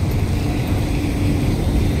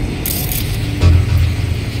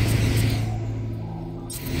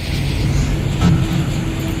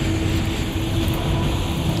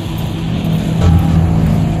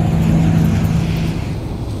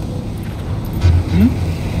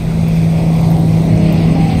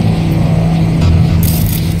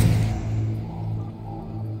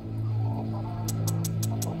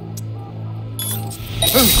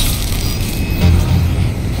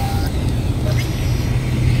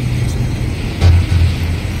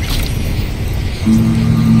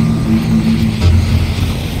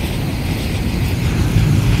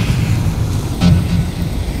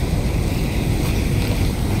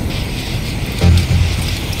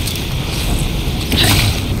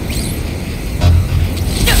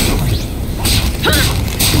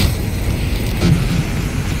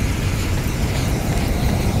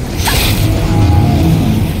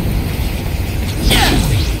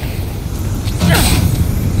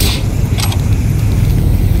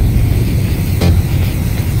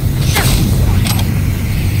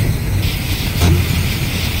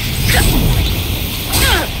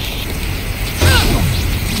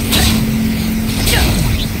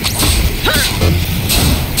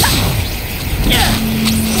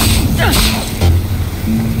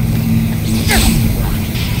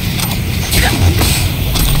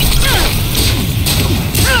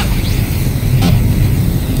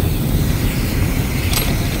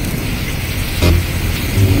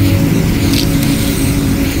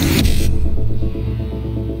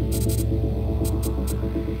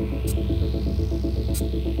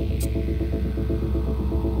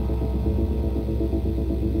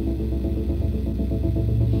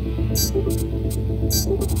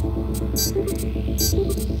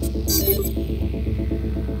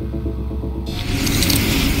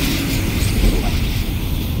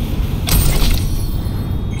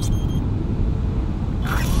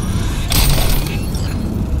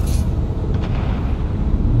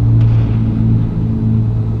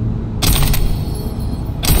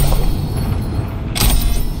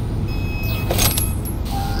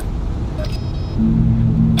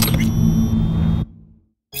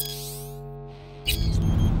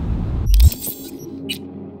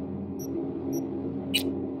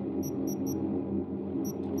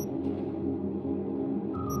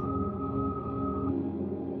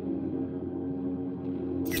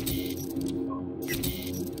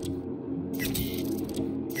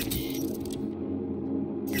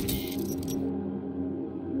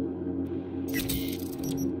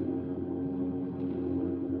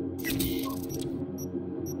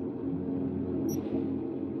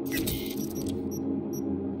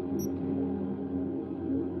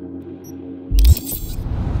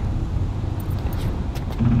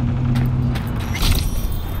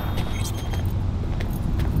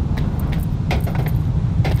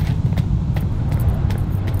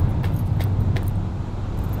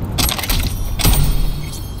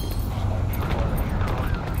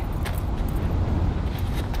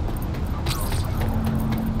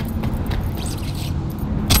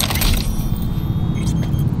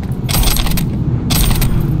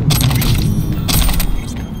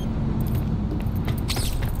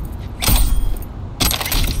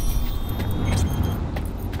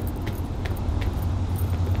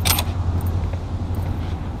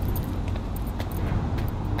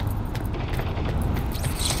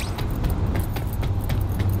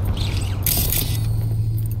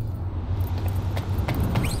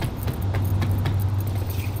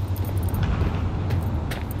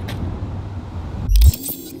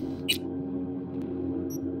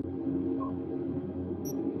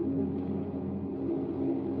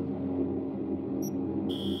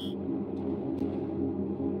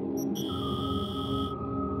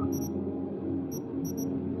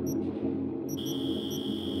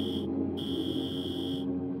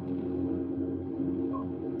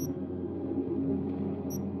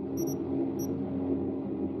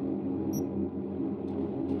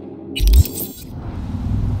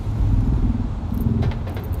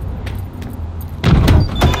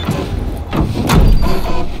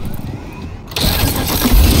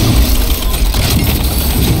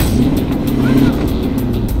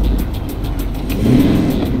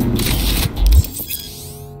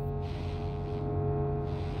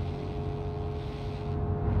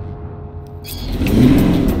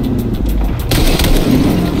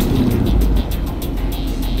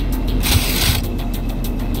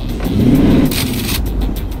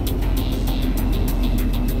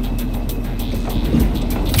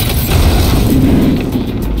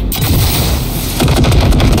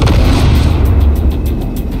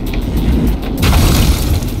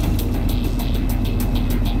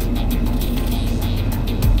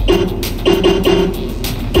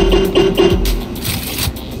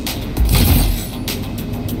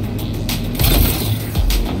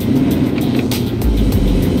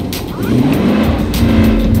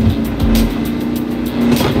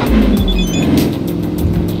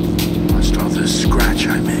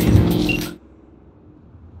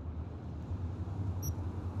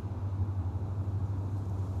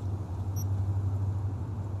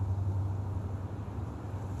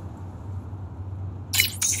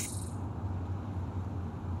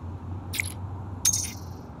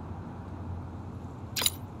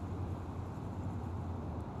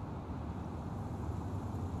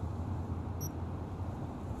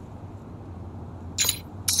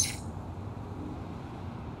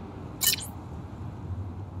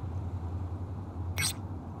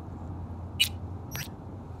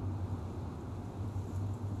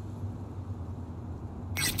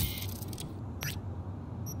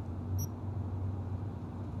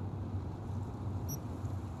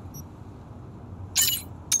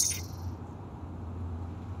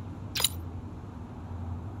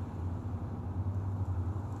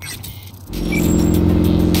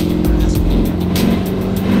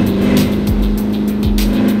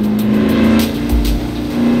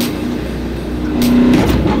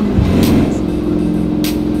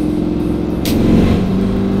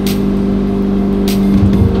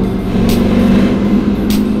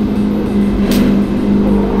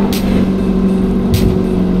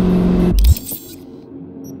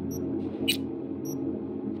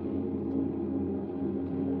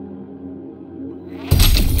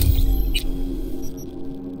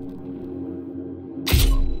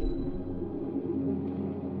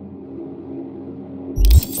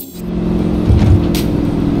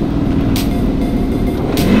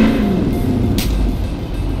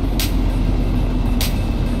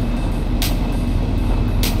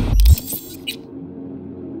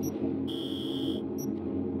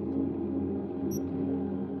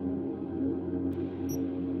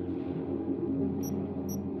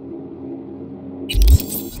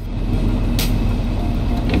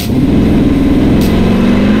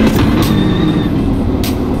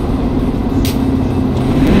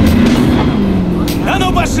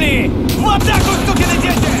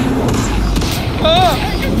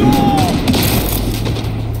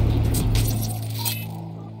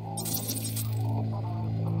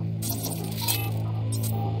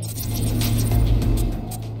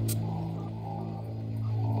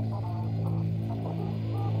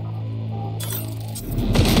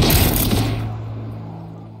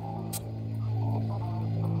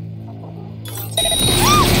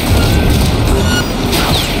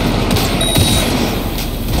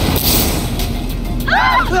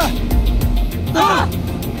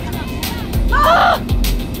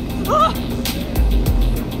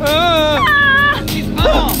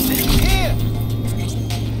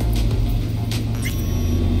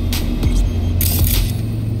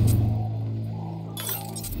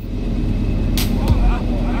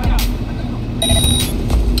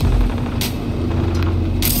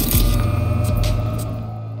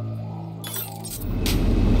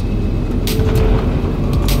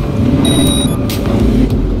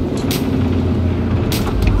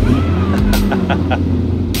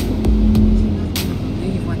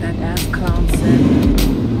 Believe what that ass clown said.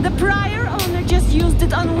 The prior owner just used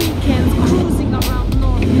it on weekends, cruising around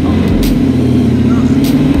North.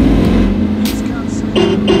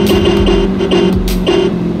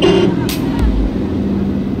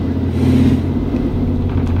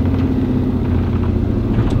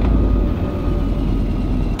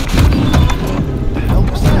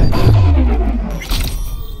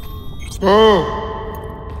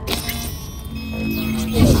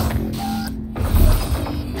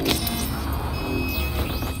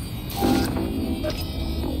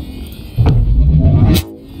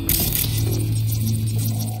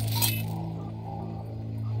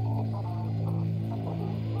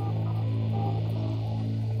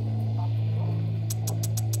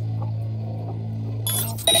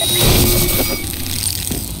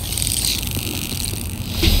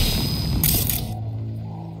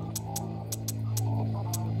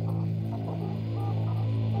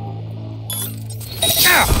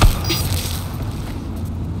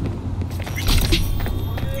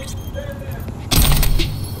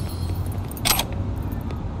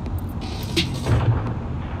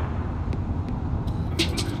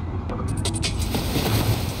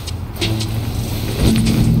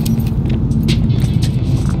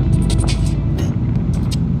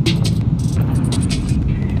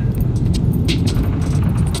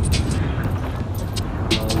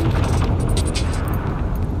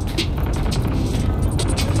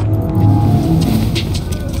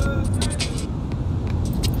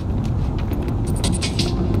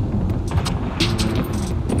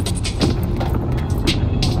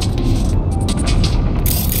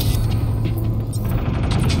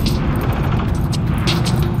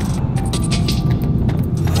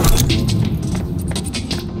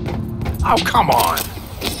 Oh, come on.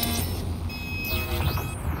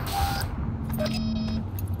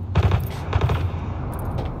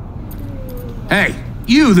 Hey,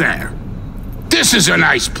 you there. This is a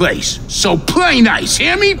nice place, so play nice,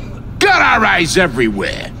 hear me? Got our eyes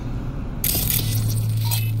everywhere.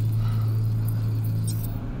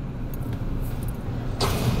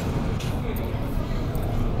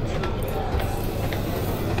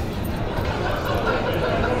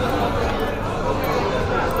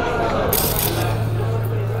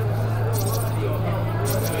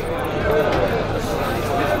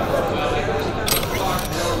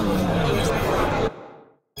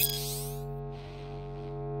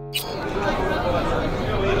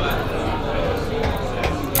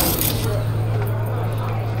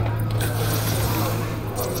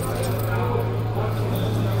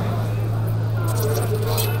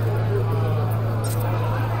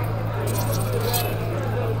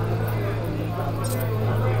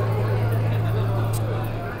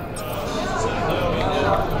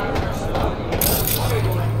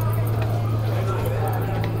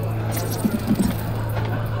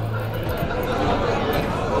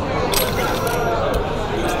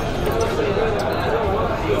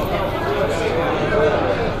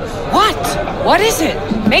 What is it?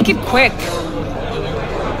 Make it quick.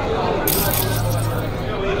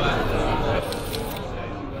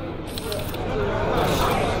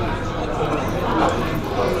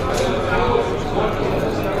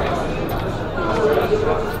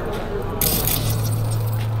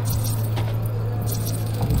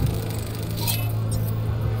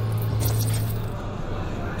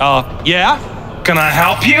 Yeah? Can I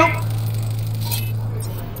help you?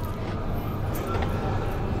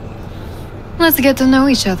 Let's get to know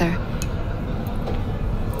each other.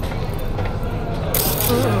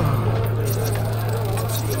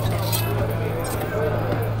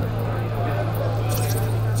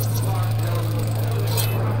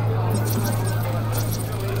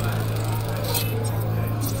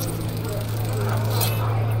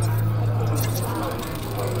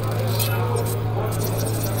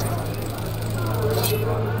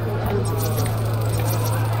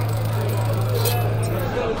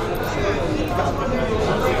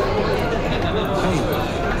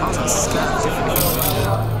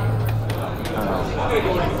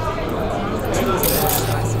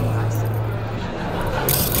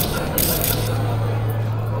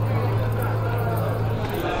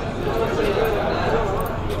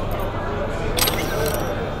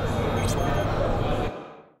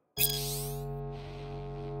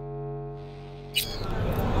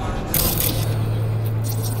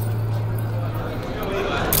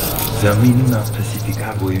 Zami nou nan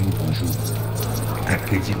spesifika voye nou bonjou. A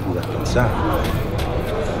kredi pou la kon sa.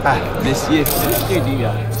 Ah, mesye, kredi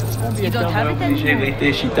ya. Combien de temps mwen oblige rete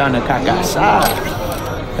chita nan kaka sa?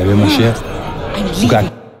 Ebe, mon chè, ou ka...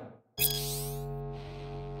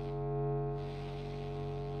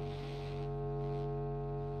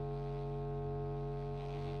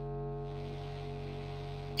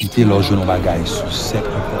 Ite lojou nou bagay sou sek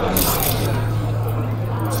an.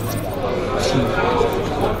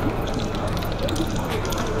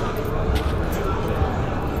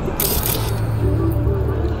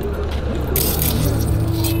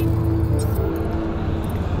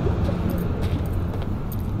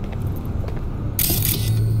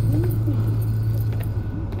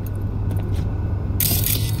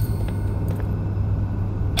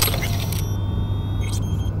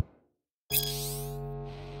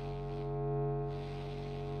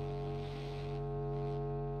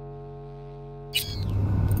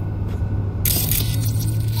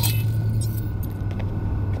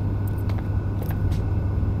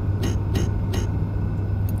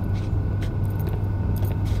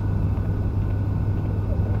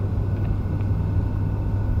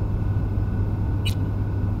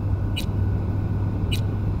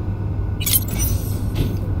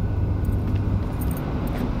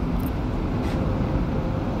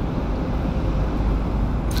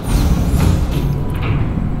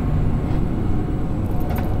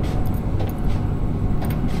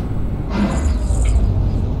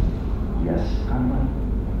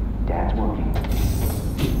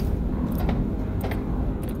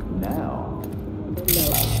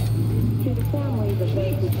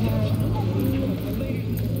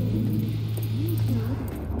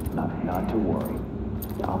 Not to worry.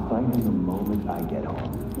 I'll find him the moment I get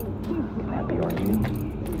home. Can that be our deal?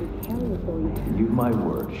 You've my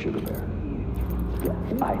word, Sugar Bear.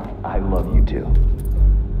 I love you too.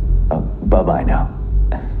 Bye-bye now.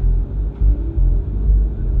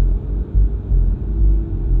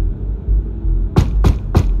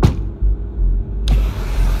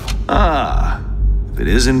 Ah, if it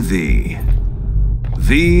isn't V.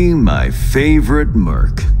 V, my favorite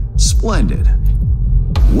merc. Splendid.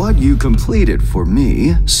 What you completed for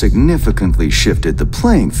me significantly shifted the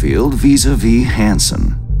playing field vis-a-vis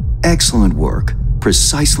Hansen. Excellent work,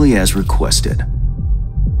 precisely as requested.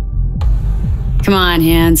 Come on,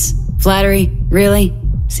 Hans. Flattery? Really?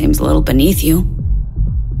 Seems a little beneath you.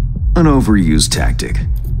 An overused tactic.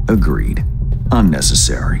 Agreed.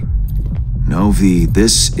 Unnecessary. No, V,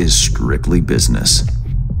 this is strictly business.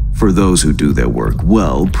 For those who do their work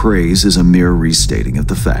well, praise is a mere restating of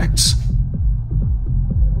the facts.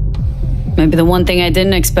 Maybe the one thing I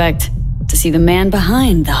didn't expect, to see the man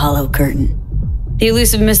behind the hollow curtain. The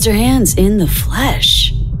elusive Mr. Hands in the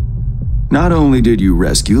flesh. Not only did you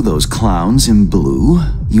rescue those clowns in blue,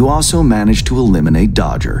 you also managed to eliminate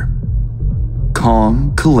Dodger.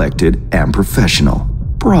 Calm, collected, and professional.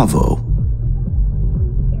 Bravo.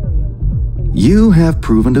 You have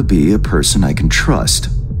proven to be a person I can trust,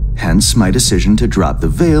 hence my decision to drop the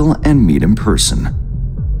veil and meet in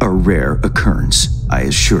person. A rare occurrence, I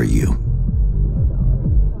assure you.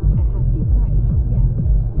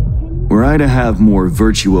 Were I to have more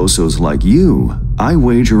virtuosos like you, I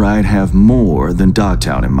wager I'd have more than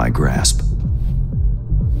Dogtown in my grasp.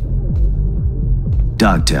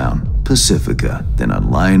 Dogtown, Pacifica, then I'd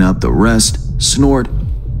line up the rest, snort,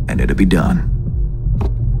 and it'd be done.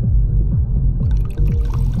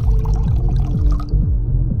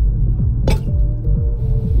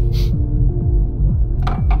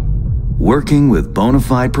 Working with bona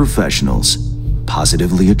fide professionals,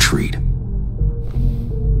 positively a treat.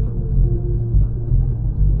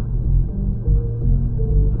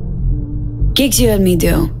 Gigs you had me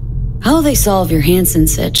do. How'll they solve your Hansen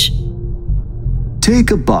sitch?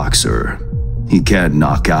 Take a boxer. He can't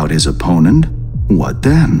knock out his opponent. What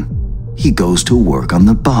then? He goes to work on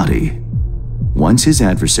the body. Once his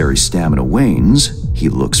adversary's stamina wanes, he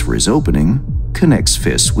looks for his opening, connects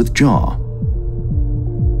fists with jaw.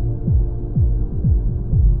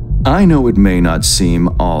 I know it may not seem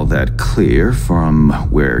all that clear from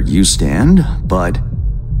where you stand, but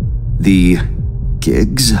the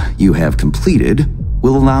gigs you have completed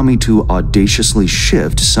will allow me to audaciously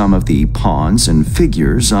shift some of the pawns and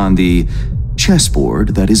figures on the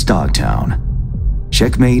chessboard that is Dogtown.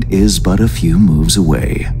 Checkmate is but a few moves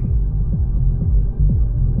away.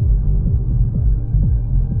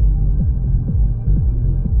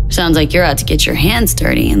 Sounds like you're out to get your hands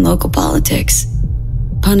dirty in local politics.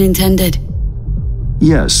 Pun intended.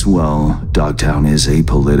 Yes, well, Dogtown is a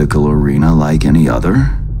political arena like any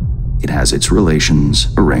other. It has its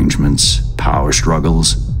relations, arrangements, power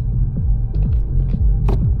struggles.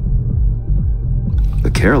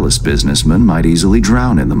 A careless businessman might easily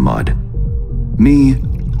drown in the mud. Me,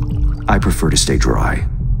 I prefer to stay dry.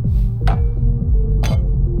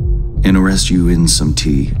 Interest you in some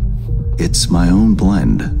tea? It's my own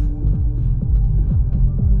blend.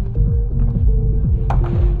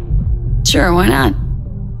 Sure, why not?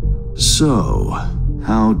 So,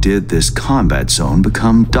 how did this combat zone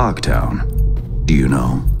become Dogtown? Do you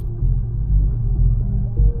know?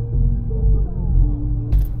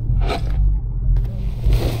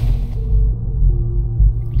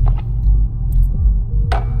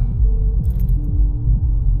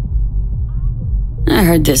 I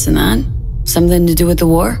heard this and that. Something to do with the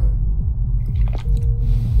war?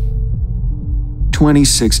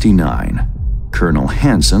 2069. Colonel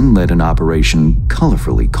Hansen led an operation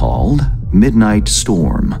colorfully called Midnight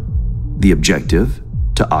Storm. The objective?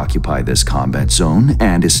 To occupy this combat zone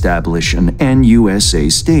and establish an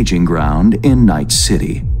NUSA staging ground in Night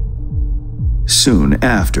City. Soon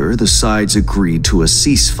after, the sides agreed to a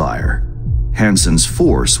ceasefire. Hansen's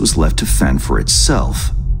force was left to fend for itself.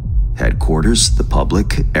 Headquarters, the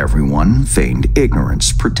public, everyone feigned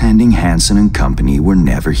ignorance, pretending Hansen and company were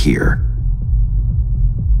never here.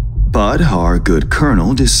 But our good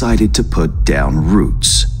colonel decided to put down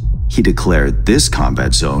roots. He declared this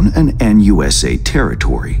combat zone an NUSA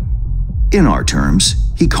territory. In our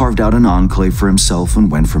terms, he carved out an enclave for himself and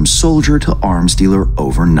went from soldier to arms dealer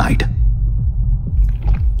overnight.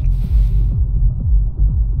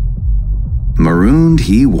 Marooned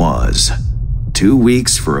he was. 2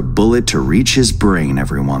 weeks for a bullet to reach his brain,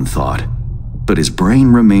 everyone thought. But his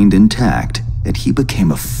brain remained intact, and he became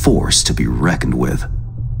a force to be reckoned with.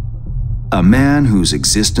 A man whose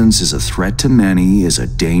existence is a threat to many is a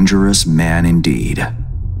dangerous man indeed.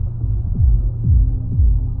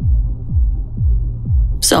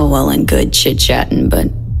 So well and good chit-chatting, but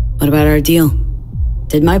what about our deal?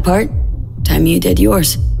 Did my part, time you did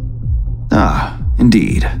yours. Ah,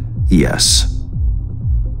 indeed, yes.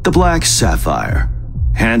 The Black Sapphire,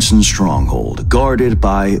 Hansen's stronghold, guarded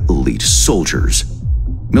by elite soldiers.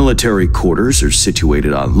 Military quarters are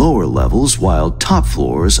situated on lower levels, while top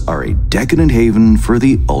floors are a decadent haven for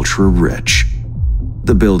the ultra-rich.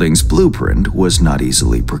 The building's blueprint was not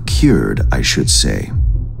easily procured, I should say.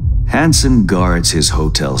 Hansen guards his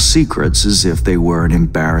hotel secrets as if they were an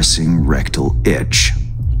embarrassing rectal itch.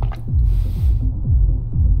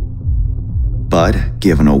 But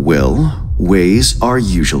given a will, ways are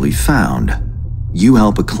usually found. You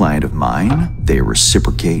help a client of mine, they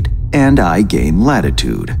reciprocate, and I gain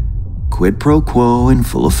latitude. Quid pro quo in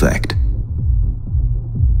full effect.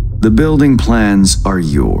 The building plans are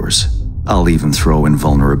yours. I'll even throw in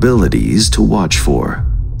vulnerabilities to watch for,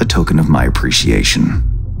 a token of my appreciation.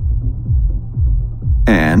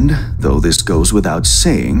 And, though this goes without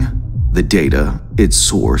saying, the data, its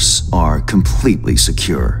source, are completely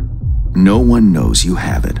secure. No one knows you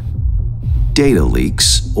have it. Data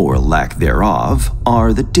leaks, or lack thereof,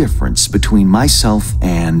 are the difference between myself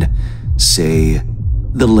and, say,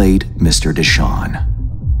 the late Mr. Deshawn.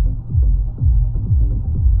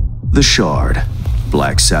 The Shard,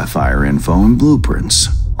 Black Sapphire info and blueprints,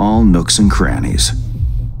 all nooks and crannies.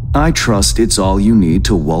 I trust it's all you need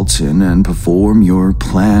to waltz in and perform your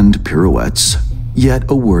planned pirouettes, yet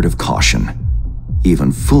a word of caution.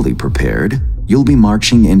 Even fully prepared, you'll be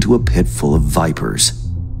marching into a pit full of vipers.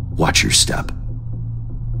 Watch your step.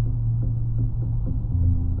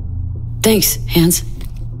 Thanks, Hans.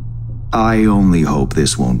 I only hope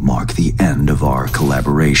this won't mark the end of our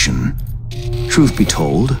collaboration. Truth be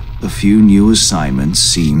told, a few new assignments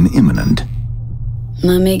seem imminent.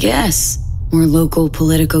 Let me guess. More local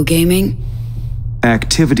political gaming?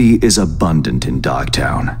 Activity is abundant in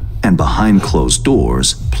Dogtown, and behind closed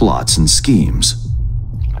doors, plots and schemes.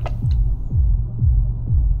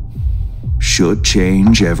 Should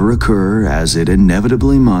change ever occur, as it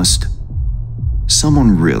inevitably must,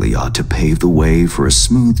 someone really ought to pave the way for a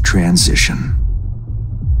smooth transition.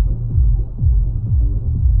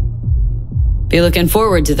 Be looking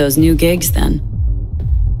forward to those new gigs then.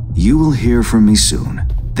 You will hear from me soon.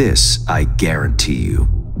 This I guarantee you.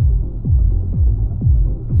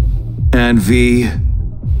 And V,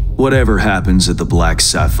 whatever happens at the Black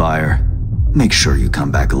Sapphire, make sure you come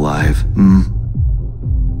back alive,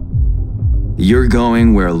 You're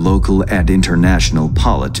going where local and international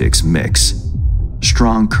politics mix.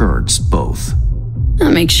 Strong currents, both.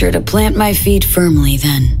 I'll make sure to plant my feet firmly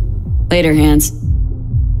then. Later, Hans.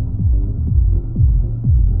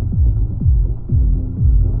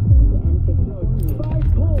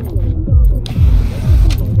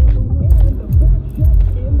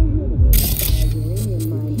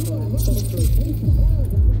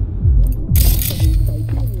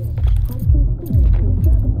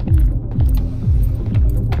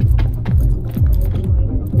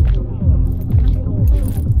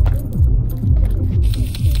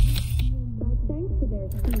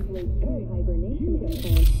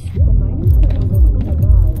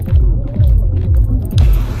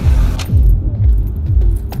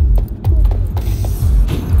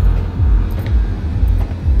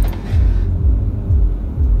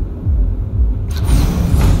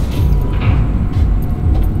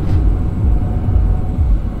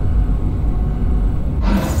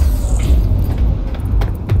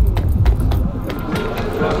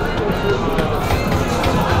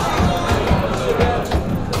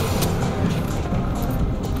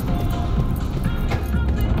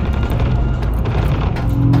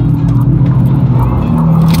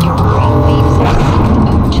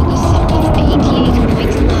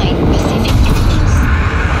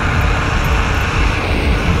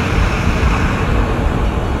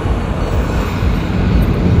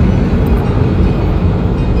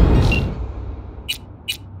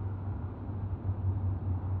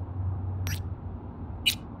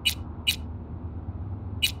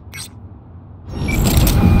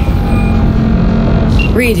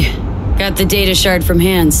 Reed, got the data shard from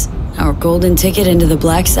Hans. Our golden ticket into the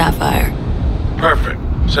Black Sapphire. Perfect.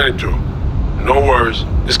 Send it to him. No worries.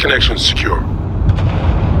 This connection's secure.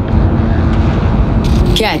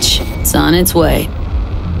 Catch. It's on its way.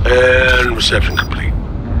 And reception complete.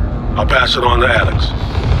 I'll pass it on to Alex.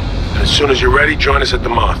 And as soon as you're ready, join us at the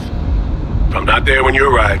Moth. If I'm not there when you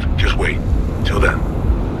arrive, just wait. Till then.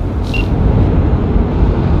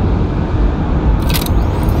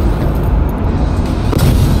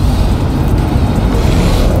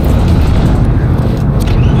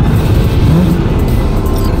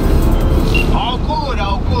 All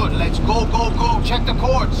good. Let's go. Check the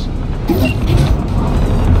cords.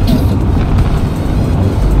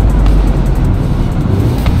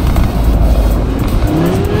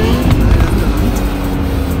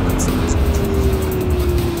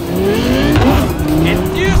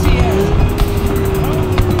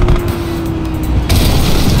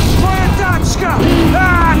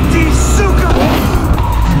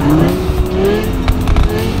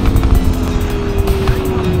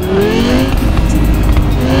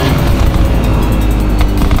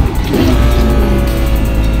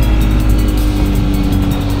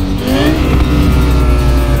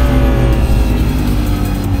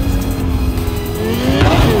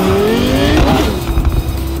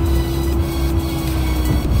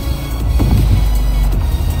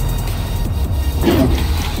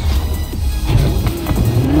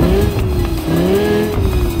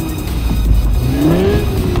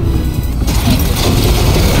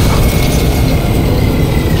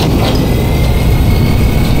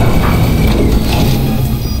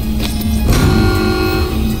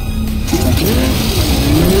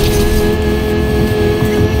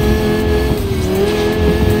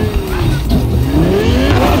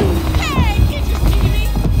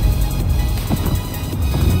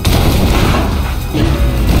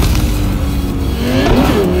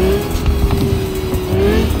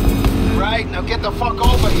 Get the fuck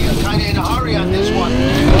over here. Kinda in a hurry on this one.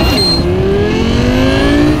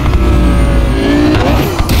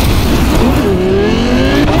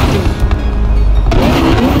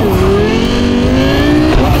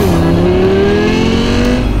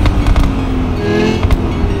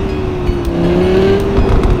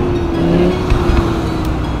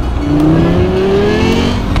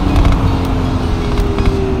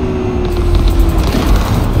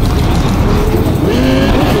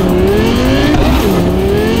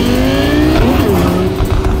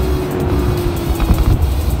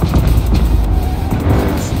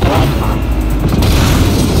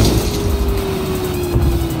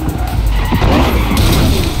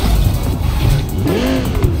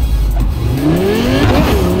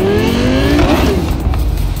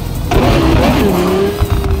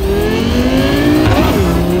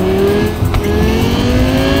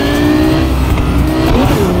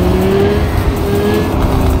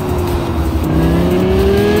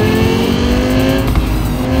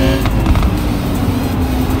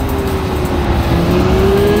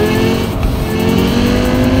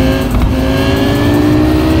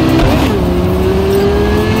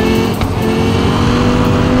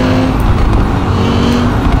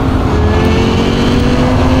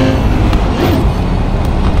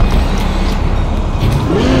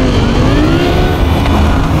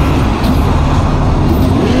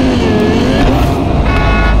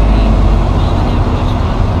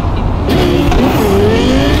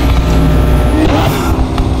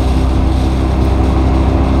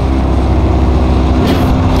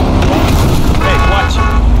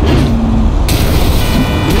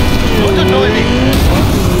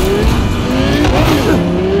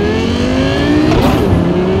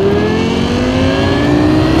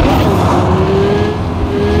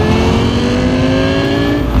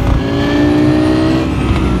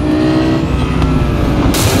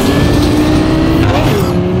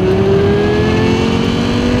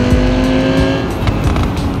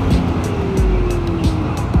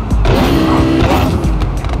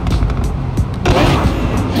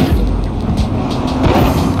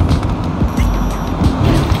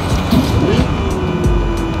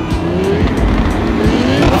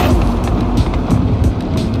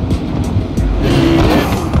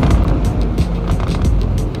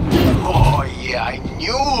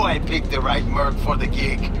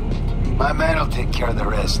 My man will take care of the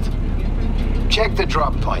rest. Check the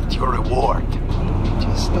drop point, your reward.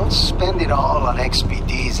 Just don't spend it all on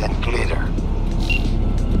XPDs and glitter.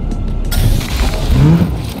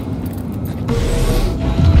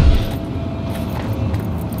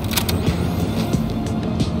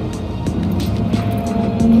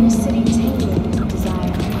 In a city tingling with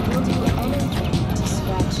desire, we'll do anything to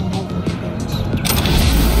scratch every itch.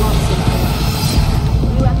 Lots of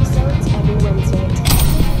things.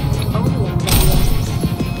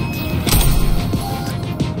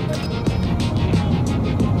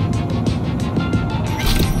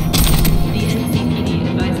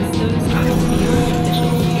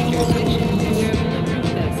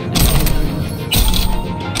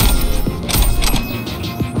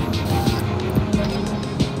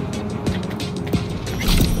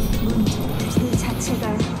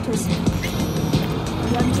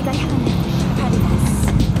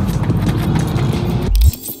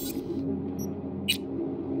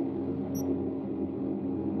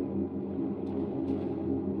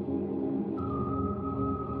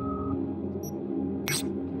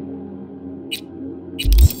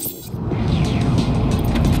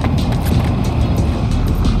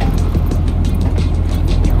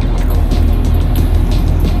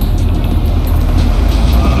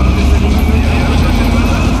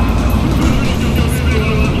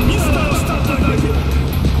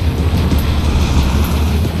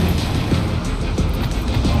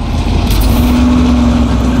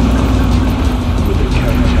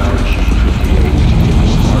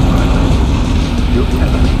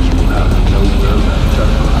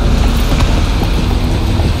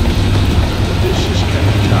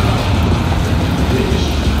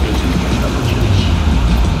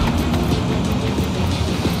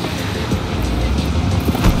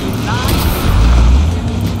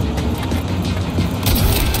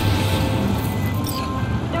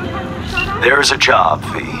 There's a job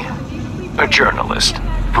fee. A journalist,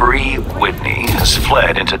 Bree Whitney, has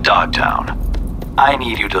fled into Dogtown. I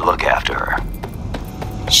need you to look after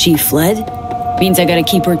her. She fled? Means I gotta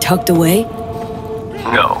keep her tucked away?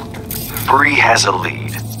 No. Bree has a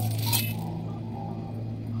lead.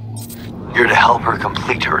 You're to help her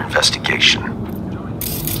complete her investigation.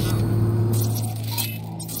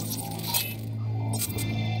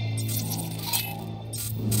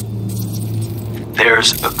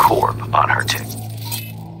 There's a corp on her ticket.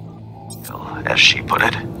 As she put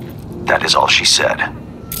it, that is all she said.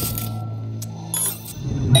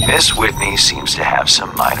 Miss Whitney seems to have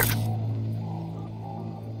some minor...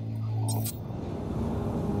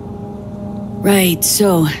 Right,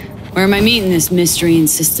 so, where am I meeting this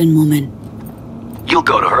mystery-insistent woman? You'll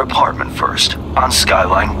go to her apartment first, on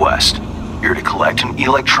Skyline West. You're to collect an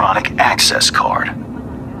electronic access card.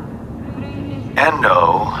 And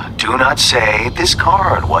no, do not say, this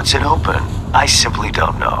card, what's it open? I simply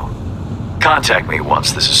don't know. Contact me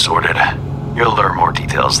once this is sorted. You'll learn more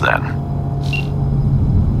details then.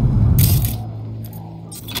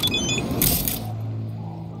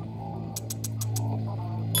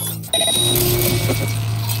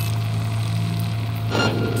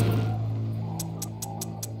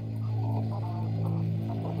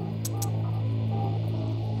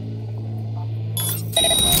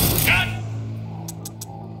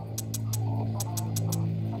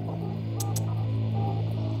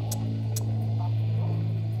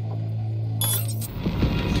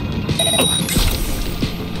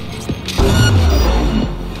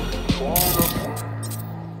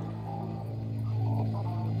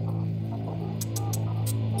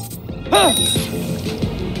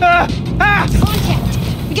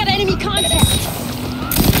 Contact! We got enemy contact!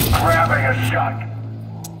 Grabbing a shot.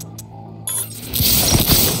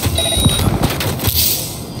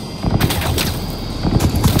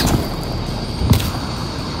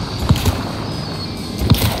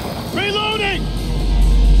 Reloading!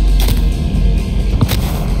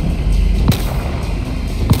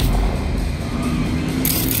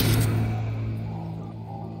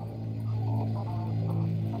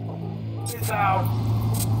 It's out.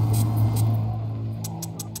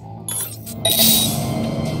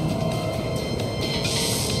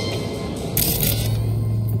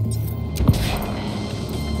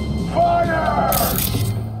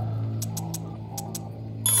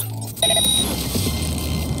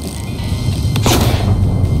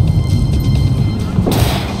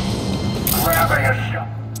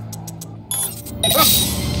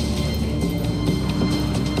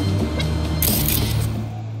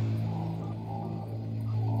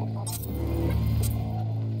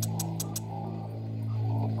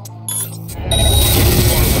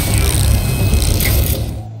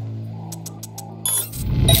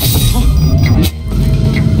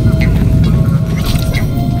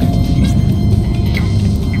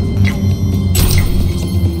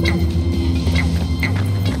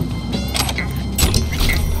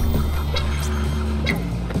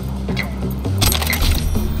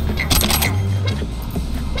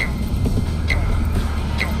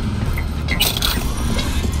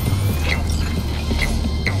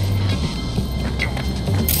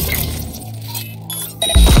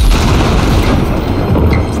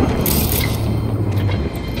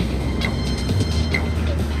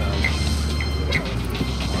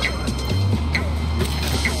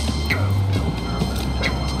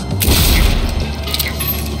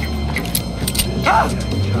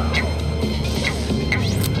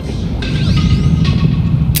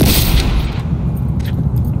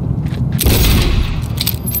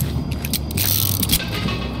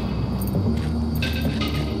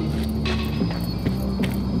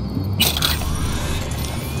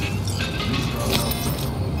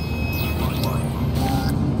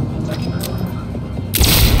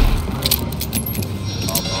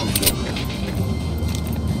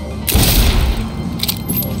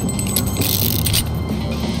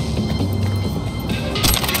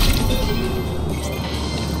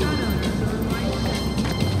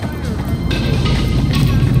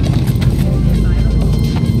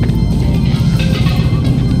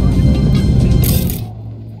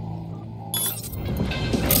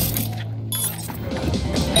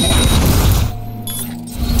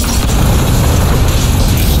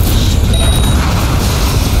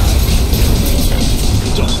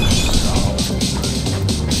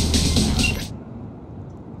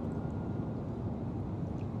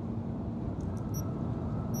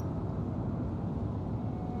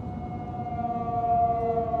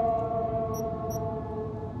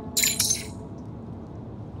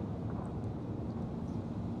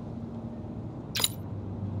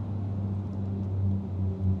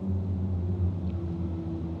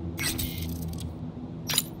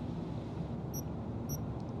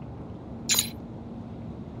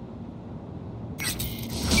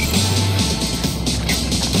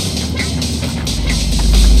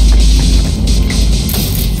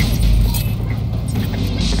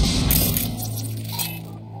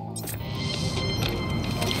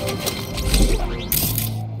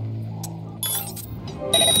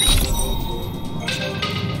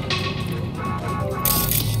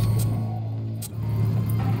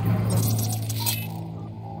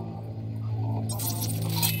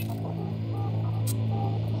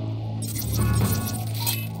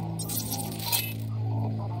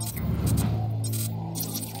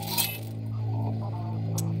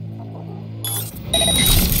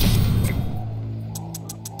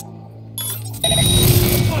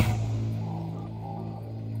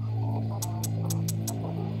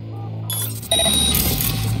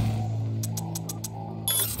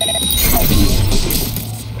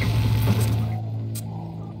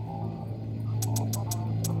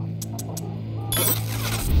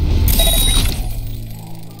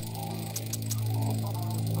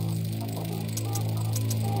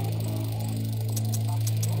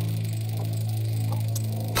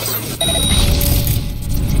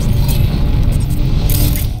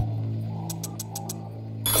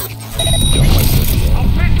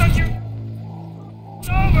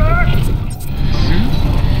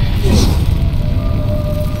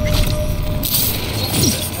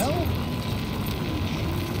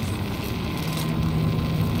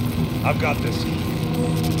 I've got this.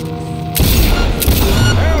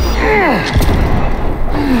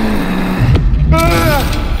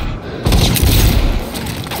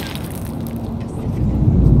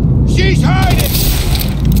 She's hiding!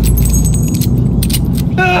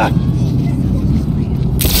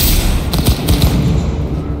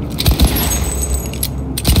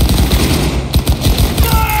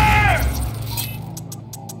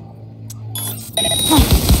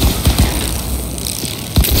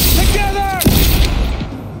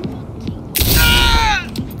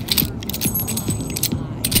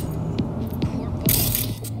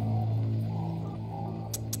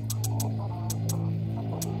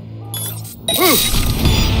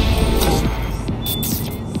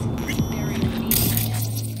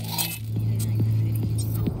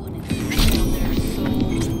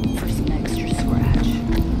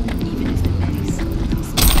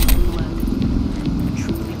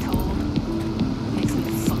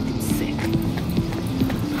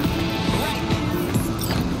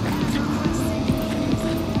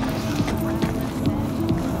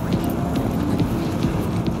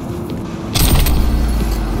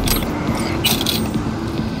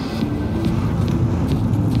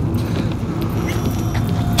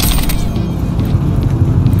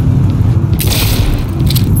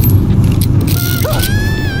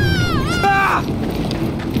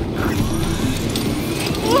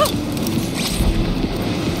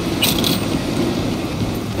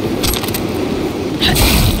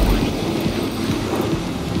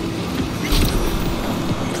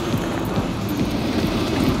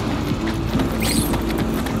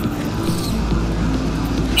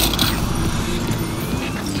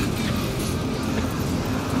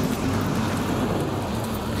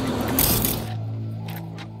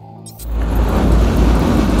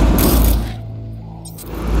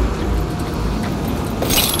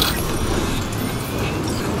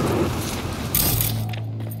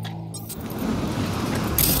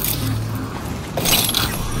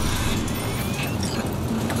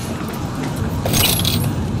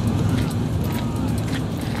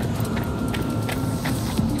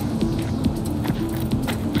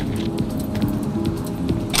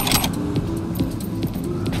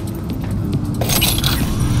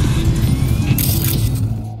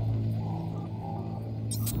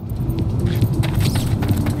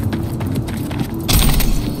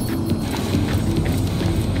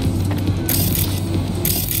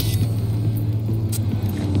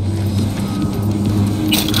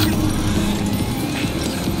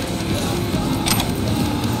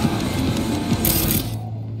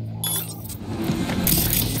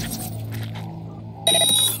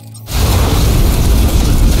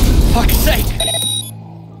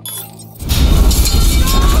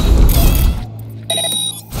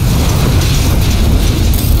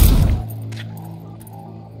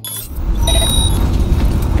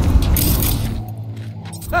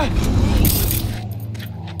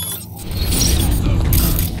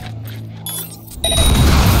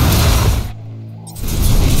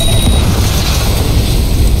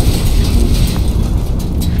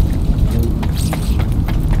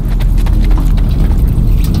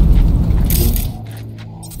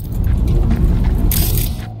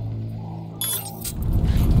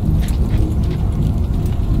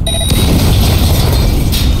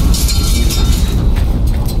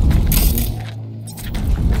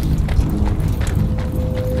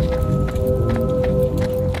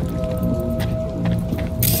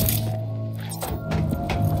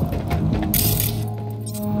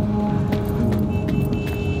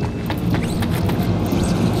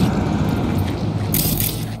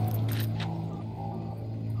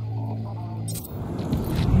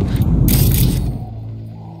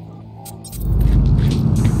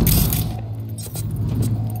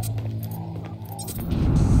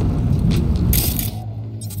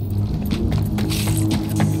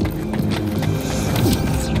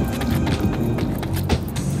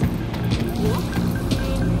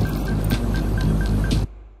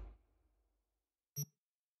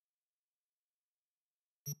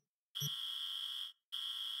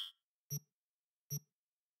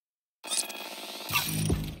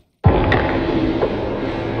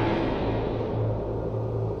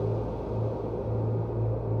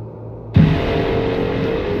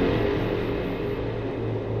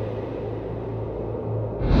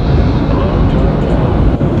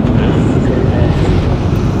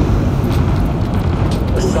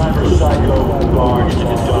 cyber psycho barged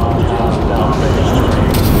into downtown South Bay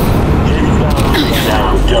Street. His bounty now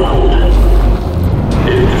doubled.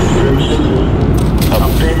 His description? A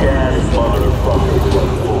big-ass motherfucker with a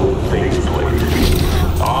full faceplate.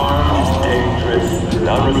 Armed, dangerous, and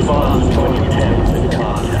unresponsive when you attempt in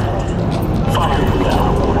contact. Fire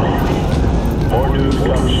without warning. More news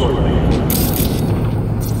comes shortly.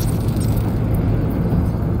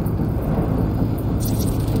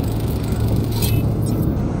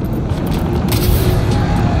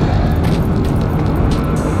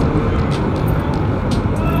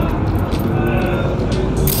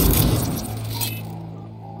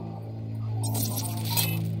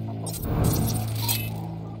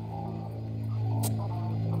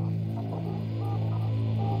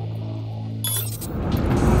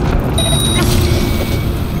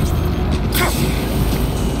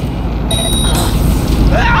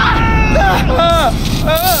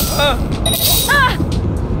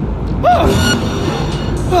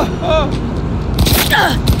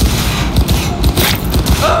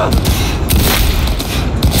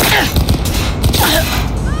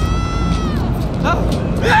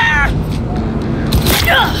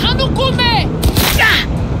 Ando comer!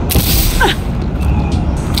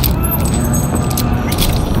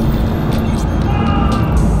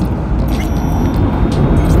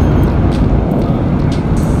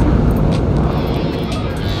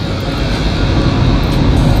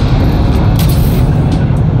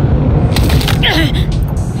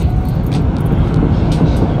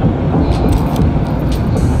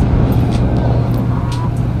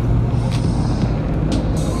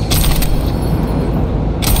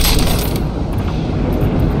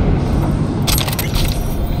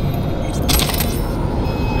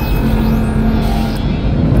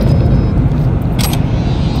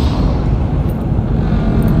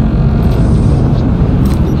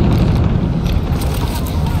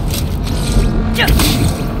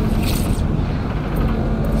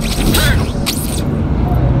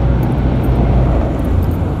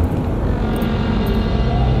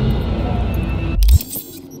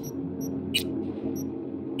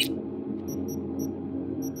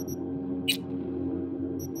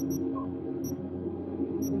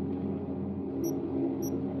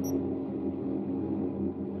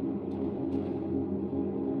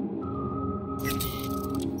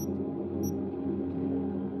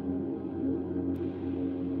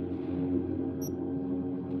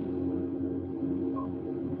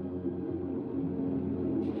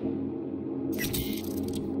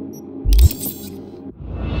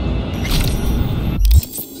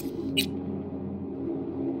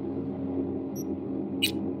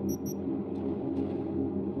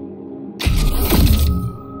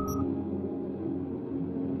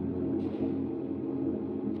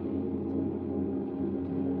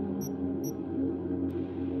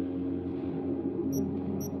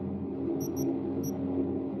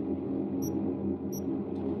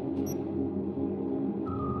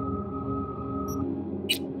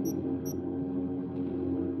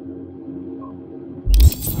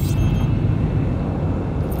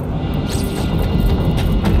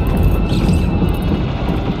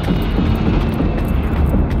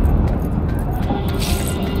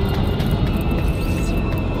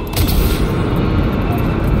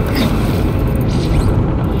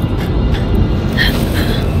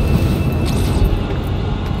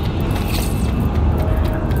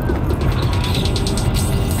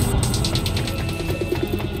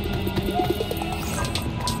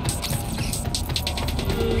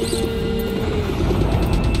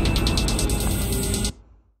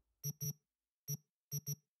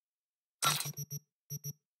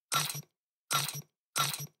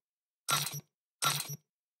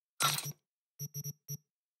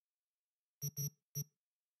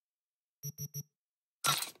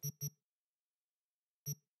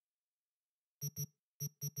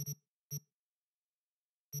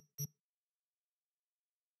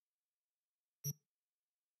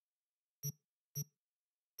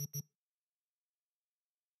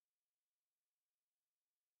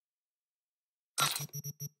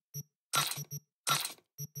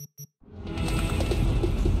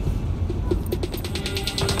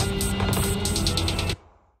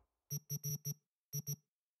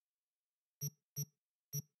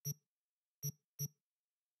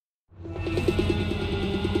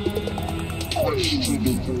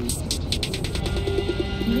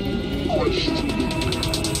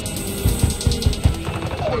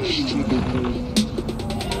 Questionable.